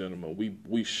us as gentlemen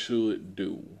we should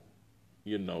do,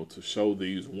 to show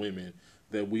these women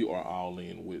that we are all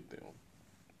in with them.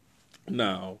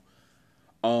 Now,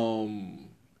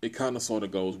 it kind of sort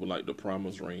of goes with like the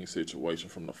promise ring situation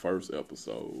from the first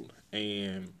episode,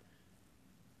 and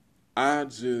I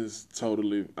just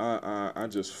totally, I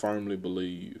just firmly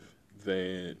believe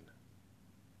that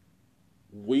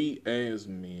we as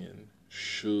men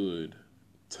should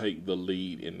take the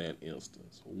lead in that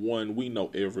instance. One, we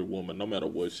know every woman, no matter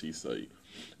what she say,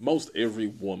 most every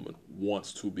woman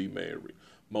wants to be married.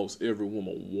 Most every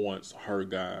woman wants her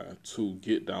guy to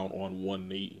get down on one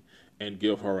knee and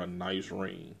give her a nice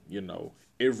ring. Most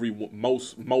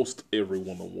every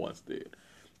woman wants that.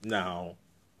 Now,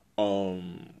 I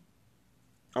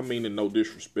mean, in no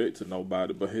disrespect to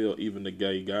nobody, but hell, even the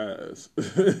gay guys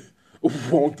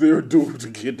want their dude to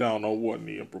get down on one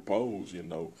knee and propose.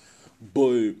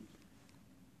 But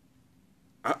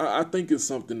I think it's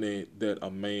something that a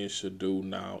man should do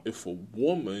now. If a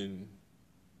woman,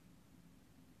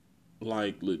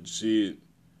 like, legit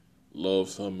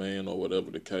loves her man or whatever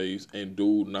the case, and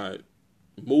dude not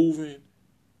moving,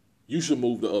 you should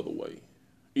move the other way.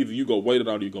 Either you go wait it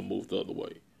out or you gonna move the other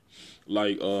way.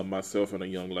 Like myself and a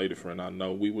young lady friend I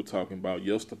know, we were talking about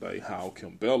yesterday how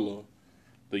Kimbella,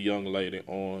 the young lady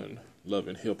on Love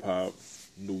and Hip Hop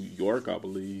New York, I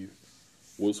believe,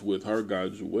 was with her guy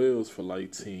Jewels for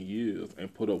like 10 years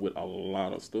and put up with a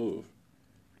lot of stuff.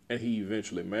 And he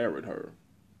eventually married her.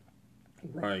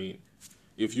 Right?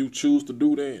 If you choose to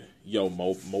do that,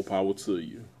 more power to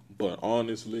you. But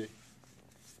honestly,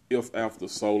 if after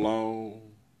so long,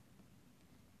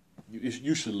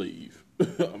 you should leave.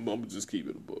 I'm gonna just keep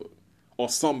it above. Or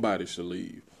somebody should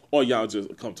leave. Or y'all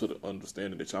just come to the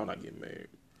understanding that y'all not getting married.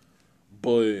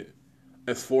 But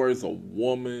as far as a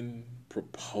woman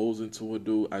proposing to a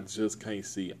dude, I just can't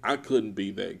see. I couldn't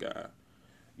be that guy.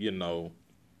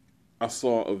 I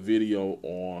saw a video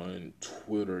on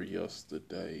Twitter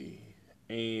yesterday,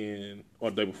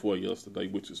 or day before yesterday,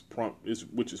 which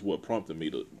is what prompted me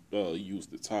to use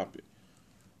the topic.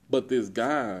 But this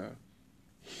guy,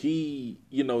 he,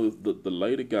 the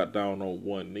lady got down on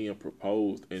one knee and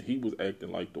proposed, and he was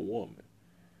acting like the woman.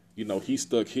 He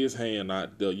stuck his hand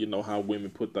out there. You know how women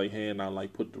put their hand out,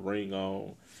 like put the ring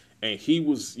on, and he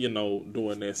was,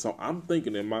 doing that. So I'm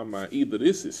thinking in my mind, either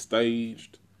this is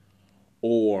staged,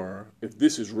 or if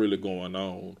this is really going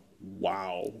on,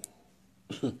 wow.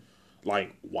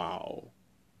 Like, wow.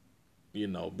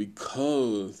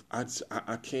 Because I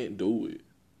can't do it.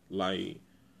 Like,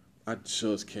 I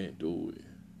just can't do it.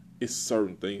 It's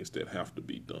certain things that have to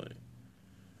be done.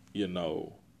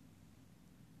 No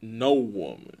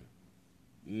woman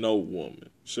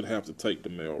should have to take the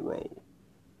male role.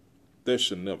 That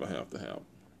should never have to happen.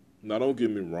 Now, don't get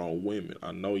me wrong, women.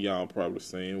 I know y'all probably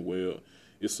saying, well,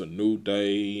 it's a new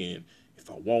day, and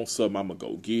if I want something, I'm going to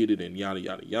go get it, and yada,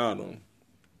 yada, yada.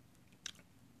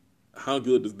 How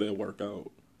good does that work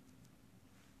out?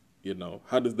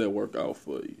 How does that work out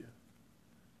for you?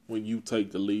 When you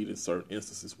take the lead in certain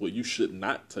instances where you should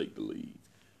not take the lead,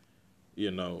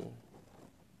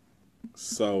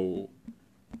 So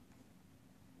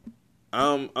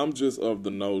I'm just of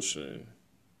the notion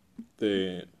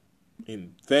that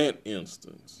in that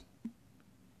instance,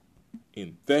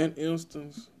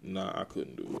 nah, I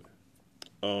couldn't do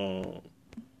it.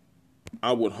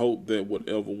 I would hope that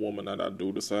whatever woman that I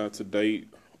do decide to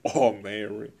date or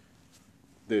marry,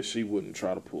 that she wouldn't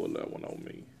try to pull that one on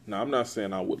me. Now, I'm not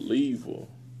saying I would leave her,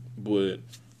 but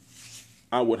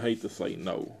I would hate to say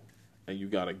no, and you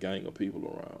got a gang of people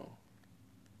around.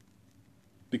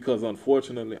 Because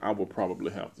unfortunately, I would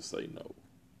probably have to say no.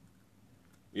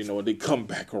 And they come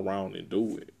back around and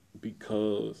do it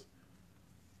because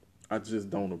I just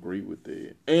don't agree with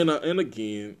that. And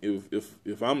again,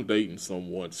 if I'm dating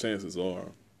someone, chances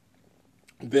are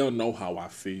they'll know how I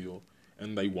feel,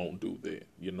 and they won't do that.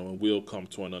 And we'll come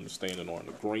to an understanding or an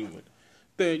agreement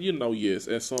that yes,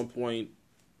 at some point,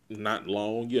 not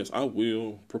long, yes, I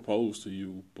will propose to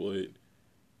you, but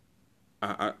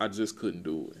I just couldn't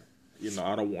do it.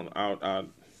 I don't want. I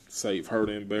save her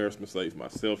the embarrassment, save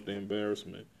myself the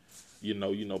embarrassment.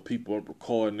 People are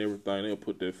recording everything. They'll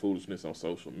put their foolishness on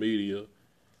social media.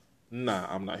 Nah,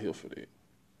 I'm not here for that.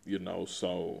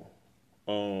 So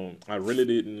I really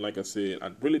didn't, like I said,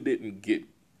 I really didn't get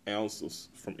answers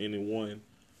from anyone.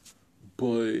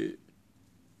 But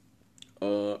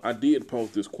I did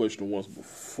post this question once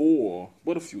before,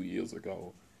 but a few years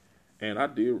ago. And I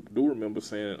do remember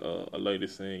saying, a lady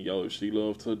saying, yo, if she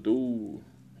loved her dude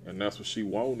and that's what she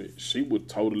wanted, she would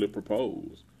totally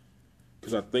propose.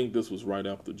 Because I think this was right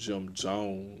after Jim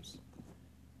Jones.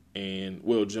 And,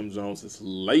 Jim Jones'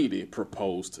 lady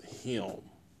proposed to him.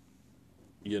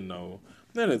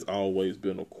 That has always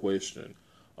been a question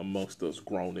amongst us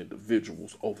grown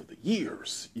individuals over the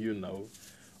years,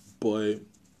 But,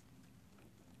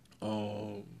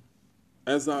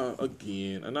 as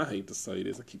and I hate to say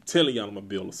this, I keep telling y'all I'm going to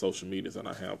build on social medias and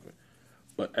I haven't.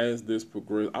 But as this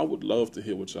progresses, I would love to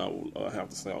hear what y'all will have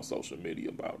to say on social media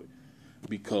about it.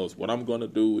 Because what I'm going to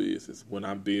do is when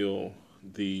I build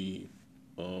the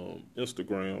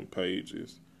Instagram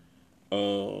pages,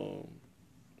 or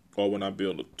when I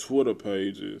build the Twitter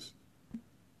pages,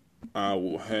 I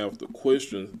will have the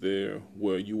questions there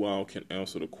where you all can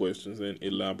answer the questions and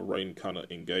elaborate and kind of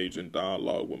engage in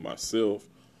dialogue with myself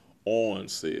on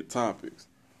said topics.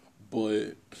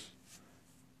 But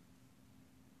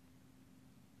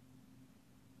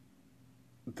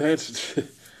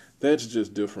that's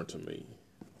just different to me.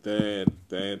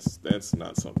 That's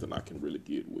not something I can really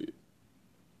get with.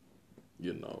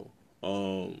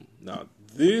 Now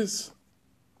this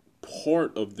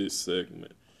part of this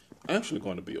segment actually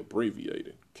going to be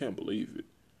abbreviated. Can't believe it.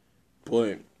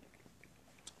 But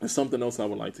it's something else I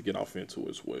would like to get off into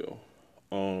as well.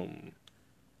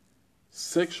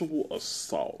 Sexual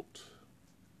assault,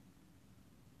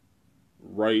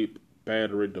 rape,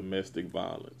 battery, domestic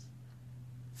violence.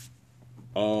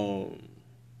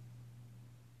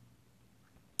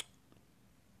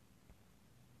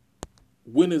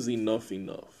 When is enough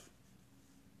enough?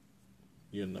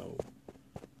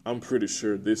 I'm pretty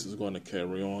sure this is going to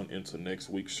carry on into next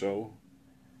week's show.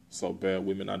 So bear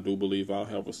with me. I do believe I'll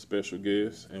have a special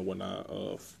guest, and when I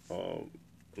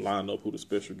line up who the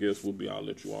special guest will be, I'll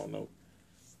let you all know.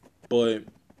 But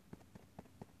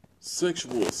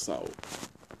sexual assault.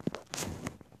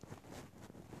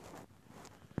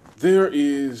 There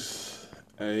is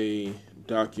a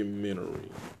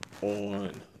documentary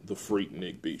on the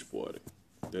Freaknik beach party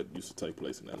that used to take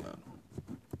place in Atlanta,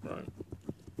 right?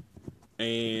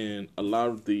 And a lot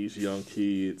of these young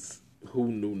kids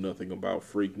who knew nothing about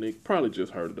Freaknik probably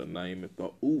just heard the name and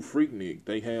thought, ooh, Freaknik,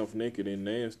 they half naked and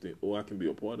nasty, oh, I can be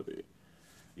a part of it.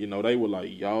 They were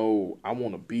like, yo, I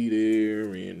want to be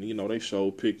there, and, they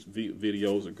showed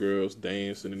videos of girls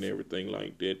dancing and everything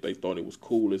like that. They thought it was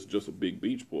cool. It's just a big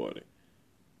beach party.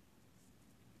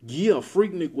 Yeah,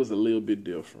 Freaknik was a little bit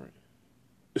different.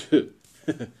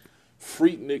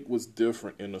 Freaknik was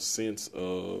different in the sense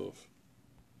of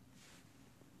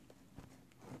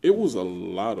it was a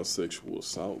lot of sexual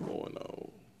assault going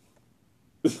on.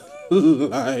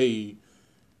 Like,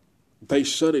 they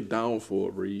shut it down for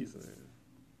a reason.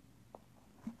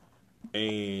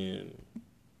 And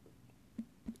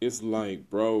it's like,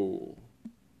 bro,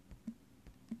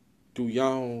 do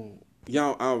y'all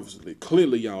obviously,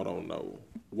 clearly y'all don't know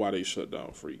why they shut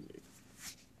down Freaknik.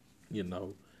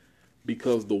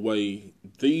 Because the way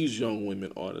these young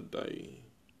women are today,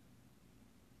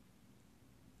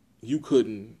 you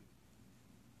couldn't,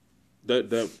 that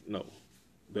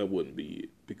wouldn't be it.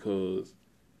 Because,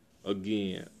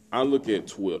 again, I look at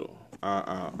Twitter.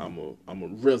 I'm a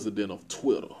resident of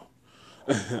Twitter.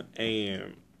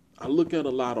 And I look at a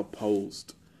lot of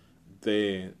posts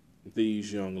that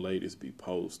these young ladies be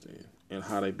posting and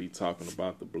how they be talking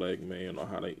about the black man, or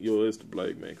how they, it's the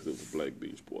black man because it was a black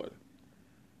beach party.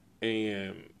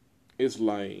 And it's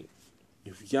like,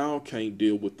 if y'all can't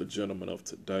deal with the gentleman of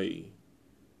today,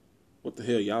 what the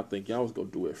hell y'all think y'all was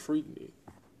going to do at Freaknik?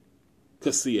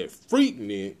 Because see, at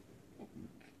Freaknik,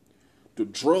 the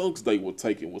drugs they were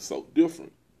taking was so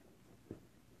different.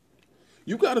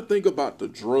 You got to think about the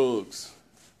drugs.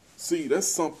 See,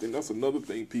 that's another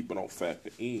thing people don't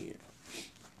factor in.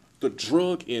 The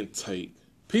drug intake.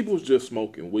 People was just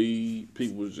smoking weed.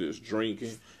 People was just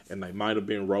drinking. And they might have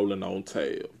been rolling on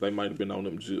tab. They might have been on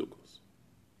them jiggles.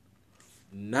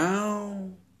 Now,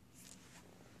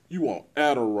 you want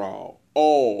Adderall,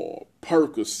 all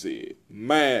Percocet,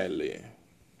 Miley,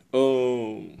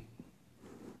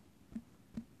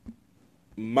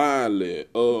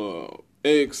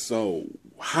 XO,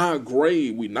 high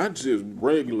grade weed, not just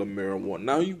regular marijuana.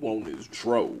 Now you want this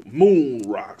dro, moon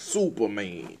rock,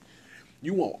 Superman.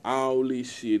 You want all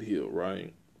this shit here,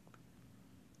 right?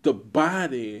 The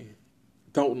body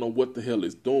don't know what the hell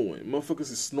it's doing.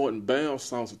 Motherfuckers is snorting bath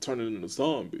salts and turning into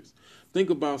zombies. Think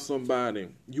about somebody,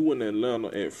 you in Atlanta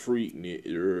at Freaknik,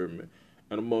 you heard me,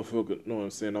 and a motherfucker, you know what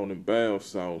I'm saying, on them bath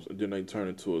salts, and then they turn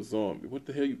into a zombie. What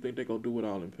the hell you think they gonna do with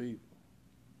all them people?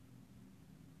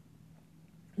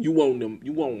 You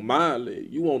want Miley,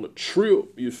 you want a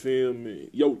trip, you feel me?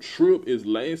 Your trip is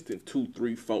lasting 2,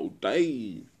 3, 4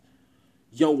 days.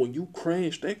 Yo, when you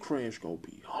crash, that crash gonna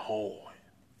be hard.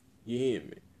 You hear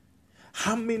me?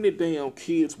 How many damn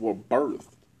kids were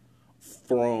birthed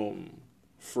from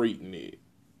Freaknik?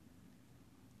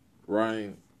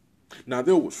 Right? Now,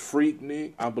 there was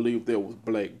Freaknik. I believe there was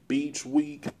Black Beach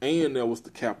Week. And there was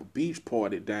the Kappa Beach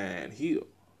Party down here.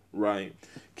 Right?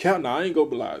 Now, I ain't gonna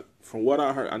be like, from what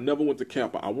I heard, I never went to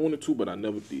Kappa. I wanted to, but I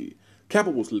never did.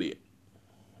 Kappa was lit.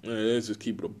 Let's just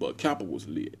keep it a buck. Kappa was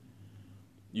lit.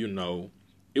 You know,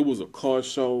 it was a car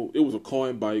show. It was a car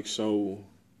and bike show.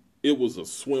 It was a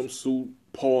swimsuit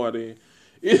party.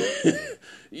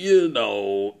 You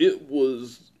know, it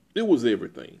was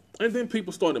everything. And then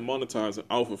people started monetizing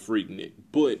off of Freaknik.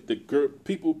 But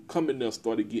people coming there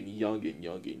started getting younger and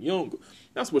younger and younger.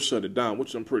 That's what shut it down,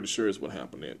 which I'm pretty sure is what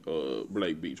happened at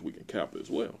Black Beach Week in Kappa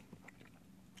as well.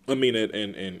 I mean, and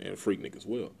Freaknik as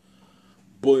well.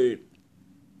 But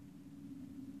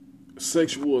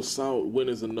sexual assault, when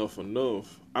is enough?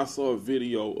 I saw a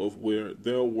video of where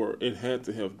it had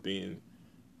to have been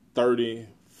 30,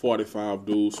 45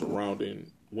 dudes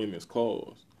surrounding women's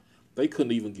cars. They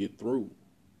couldn't even get through.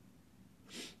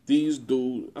 These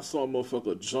dudes, I saw a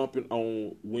motherfucker jumping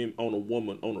on a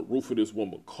woman, on the roof of this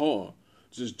woman's car.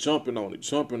 Just jumping on it,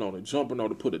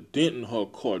 put a dent in her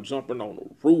car, jumping on the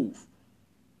roof.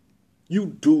 You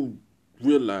do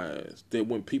realize that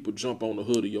when people jump on the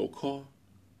hood of your car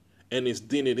and it's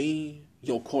dented in,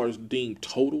 your car is deemed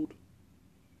totaled.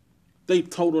 They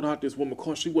totaled out this woman's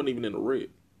car. She wasn't even in a wreck.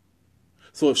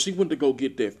 So if she went to go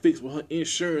get that fixed with her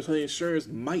insurance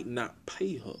might not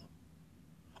pay her.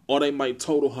 Or they might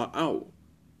total her out.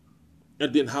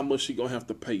 And then how much she gonna have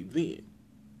to pay then?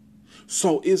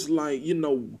 So it's like, you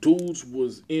know, dudes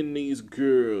was in these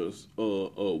girls'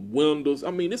 windows.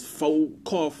 I mean, it's 4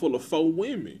 car full of 4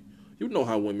 women. You know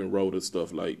how women roll and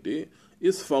stuff like that.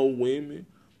 It's 4 women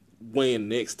weighing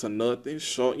next to nothing.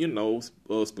 Short, you know,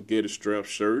 spaghetti strap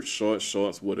shirts, short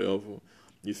shorts, whatever.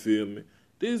 You feel me?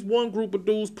 This one group of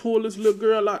dudes pulled this little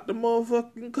girl out the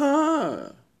motherfucking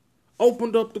car.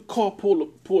 Opened up the car,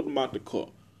 pulled them out the car.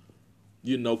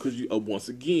 You know, because once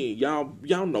again,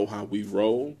 y'all know how we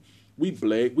roll. We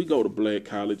black. We go to black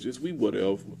colleges. We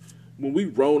whatever. When we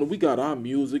rolling, we got our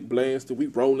music blasted. We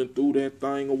rolling through that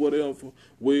thing or whatever.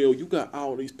 Well, you got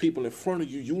all these people in front of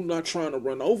you. You not trying to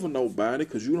run over nobody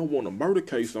because you don't want a murder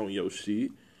case on your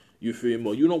shit. You feel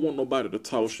me? You don't want nobody to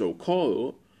toss your car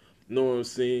up. Know what I'm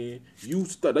saying?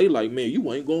 They like, man,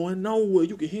 you ain't going nowhere.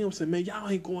 You can hear them say, man, y'all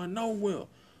ain't going nowhere.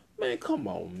 Man, come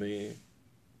on, man.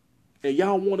 And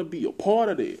y'all want to be a part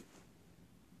of that.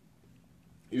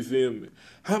 You feel me?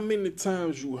 How many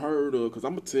times you heard of, because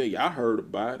I'm going to tell you, I heard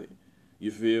about it.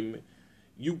 You feel me?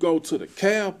 You go to the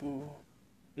Capitol.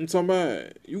 I'm talking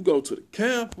about, you go to the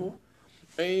Capitol,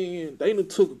 and they done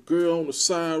took a girl on the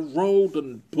side road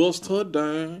and bust her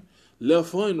down,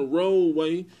 left her in the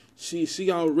roadway. She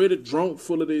already drunk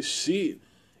full of this shit.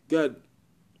 Got,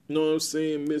 you know what I'm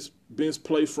saying,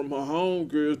 misplaced from her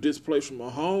homegirls, displaced from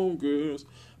her homegirls.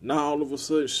 Now all of a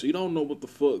sudden she don't know what the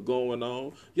fuck going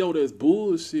on. Yo, that's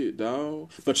bullshit,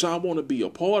 dog. But y'all want to be a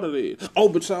part of that. Oh,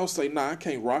 but y'all say, nah, I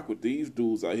can't rock with these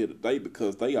dudes out here today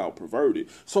because they all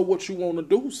perverted. So what you want to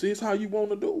do, sis? How you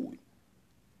want to do it?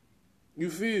 You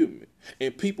feel me?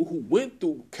 And people who went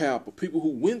through Kappa, people who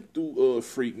went through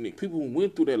Freaknik, people who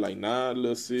went through that, like, nah,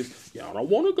 little sis, y'all don't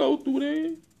want to go through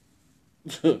that.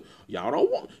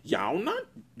 y'all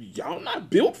not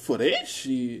built for that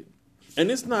shit. And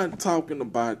it's not talking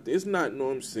about, it's not, know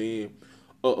what I'm saying,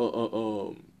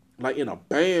 like in a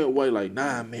bad way, like,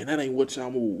 nah, man, that ain't what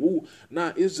y'all move.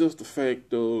 Nah, it's just the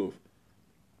fact of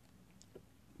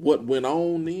what went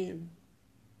on then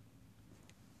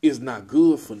is not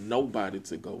good for nobody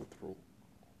to go through.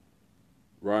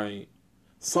 Right?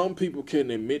 Some people can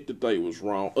admit that they was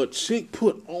wrong. A chick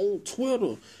put on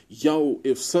Twitter, yo,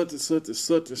 if such and such and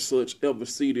such and such ever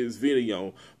see this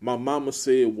video, my mama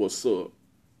said what's up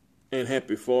and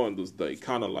happy Father's Day.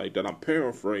 Kind of like that. I'm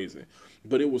paraphrasing.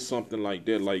 But it was something like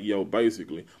that. Like, yo,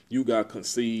 basically, you got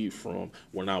conceived from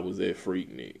when I was at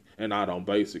Freaknik. And I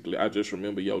just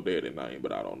remember your daddy name,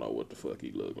 but I don't know what the fuck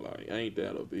he looked like. Ain't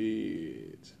that a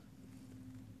bitch?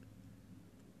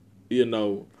 You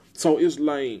know? So it's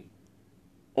like,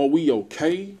 are we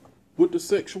okay with the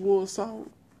sexual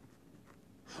assault?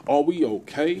 Are we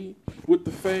okay with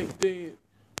the fact that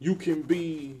you can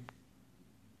be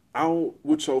out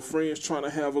with your friends trying to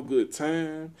have a good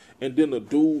time and then a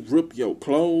dude rip your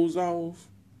clothes off?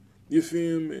 You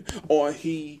feel me? Or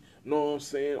he, know what I'm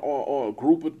saying? Or a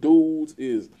group of dudes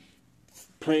is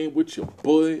playing with your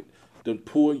butt, then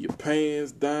pull your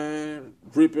pants down,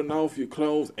 ripping off your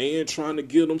clothes and trying to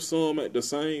get them some at the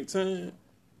same time.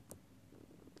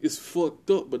 It's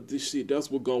fucked up, but this shit, that's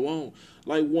what go on.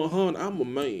 Like 100, I'm a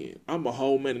man. I'm a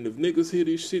whole man. And if niggas hear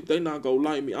this shit, they not gonna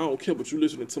like me. I don't care, but you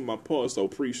listening to my part, so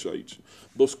appreciate you.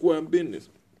 But square business.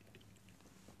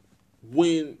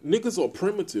 When niggas are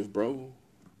primitive, bro.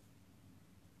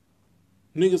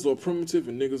 Niggas are primitive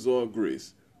and niggas are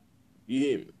aggressive. You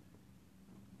hear me?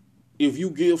 If you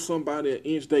give somebody an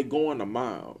inch, they going a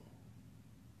mile.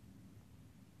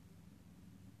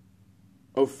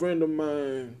 A friend of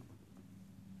mine,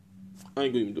 I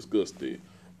ain't gonna even discuss that,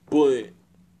 but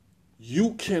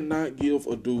you cannot give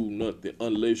a dude nothing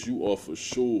unless you are for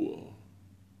sure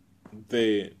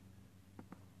that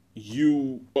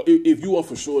if you are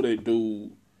for sure that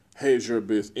dude has your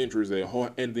best interests at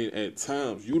heart, and then at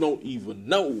times you don't even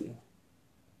know,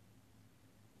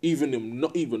 even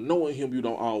knowing him, you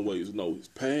don't always know his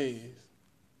past.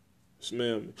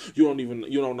 Smell me? You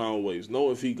don't always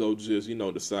know if he go just,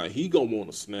 decide he gonna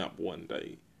want to snap one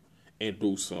day and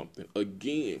do something.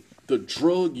 Again, the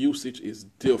drug usage is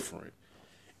different.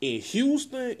 In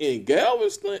Houston, in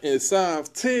Galveston, in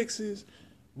South Texas,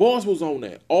 boss was on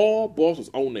that. All boss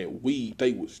was on that weed.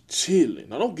 They was chilling.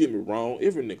 Now, don't get me wrong.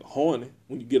 Every nigga horny.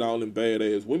 When you get all them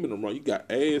badass women around, you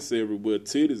got ass everywhere,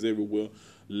 titties everywhere,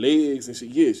 legs and shit.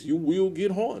 Yes, you will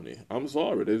get horny. I'm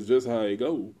sorry. That's just how it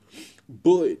goes.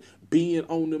 But being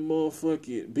on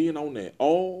that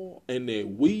all and that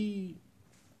weed,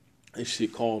 that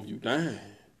shit calm you down.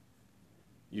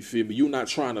 You feel me? You're not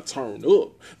trying to turn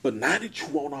up. But now that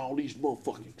you on all these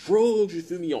motherfucking drugs, you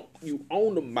feel me? You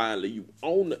on the Miley, you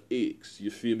on the X,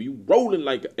 you feel me? You rolling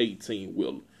like an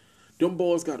 18-wheeler. Them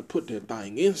boys got to put that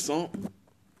thing in something.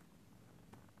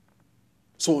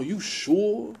 So are you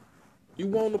sure you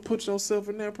want to put yourself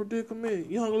in that predicament?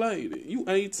 Young lady, you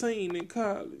 18 in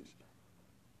college.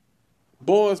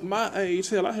 Boys my age,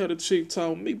 hell, I had a chick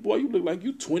tell me, boy, you look like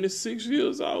you 26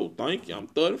 years old. Thank you, I'm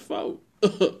 34.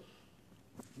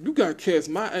 You got cats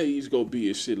my age go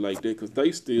be a shit like that because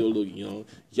they still look young.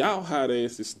 Y'all hot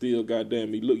asses still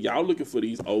goddamn me. Look, y'all looking for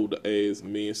these older ass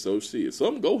men, so shit.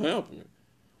 Something go happen.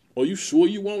 Are you sure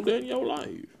you want that in your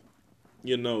life?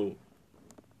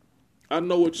 I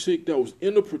know a chick that was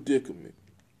in a predicament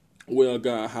where a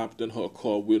guy hopped in her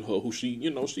car with her who she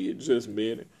had just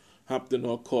met him. Hopped in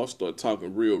her car, started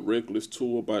talking real reckless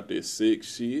to her about that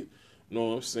sex shit. Know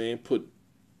what I'm saying? Put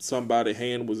somebody's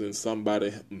hand was in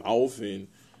somebody's mouth, and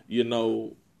it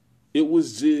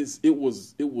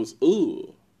was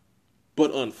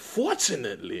But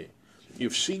unfortunately,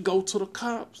 if she go to the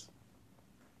cops,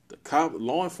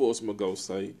 law enforcement go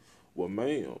say, well,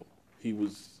 ma'am, he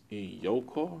was in your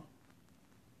car.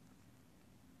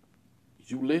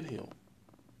 You let him.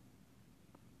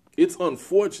 It's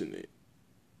unfortunate.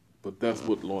 But that's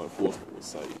what law enforcement would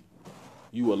say.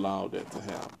 You allowed that to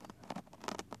happen.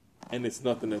 And it's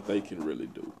nothing that they can really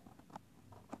do.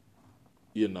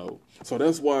 So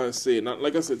that's why I said,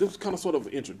 like I said, this was kind of sort of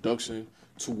an introduction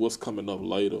to what's coming up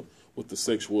later with the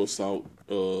sexual assault,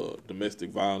 domestic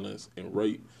violence, and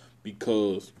rape.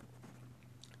 Because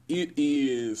it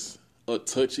is a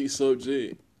touchy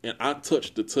subject. And I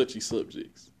touch the touchy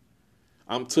subjects.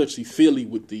 I'm touchy-feely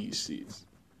with these shits.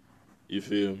 You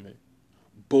feel me?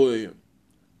 But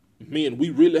men, we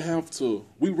really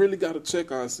got to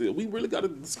check ourselves. We really got to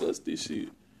discuss this shit.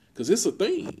 Because it's a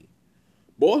thing.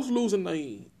 Boys losing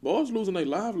their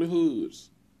livelihoods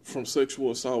from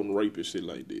sexual assault and rape and shit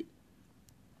like that.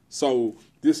 So,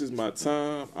 this is my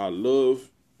time. I love,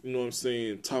 you know what I'm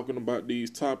saying, talking about these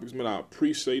topics, man. I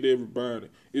appreciate everybody.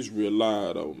 It's real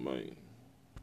loud, though, man.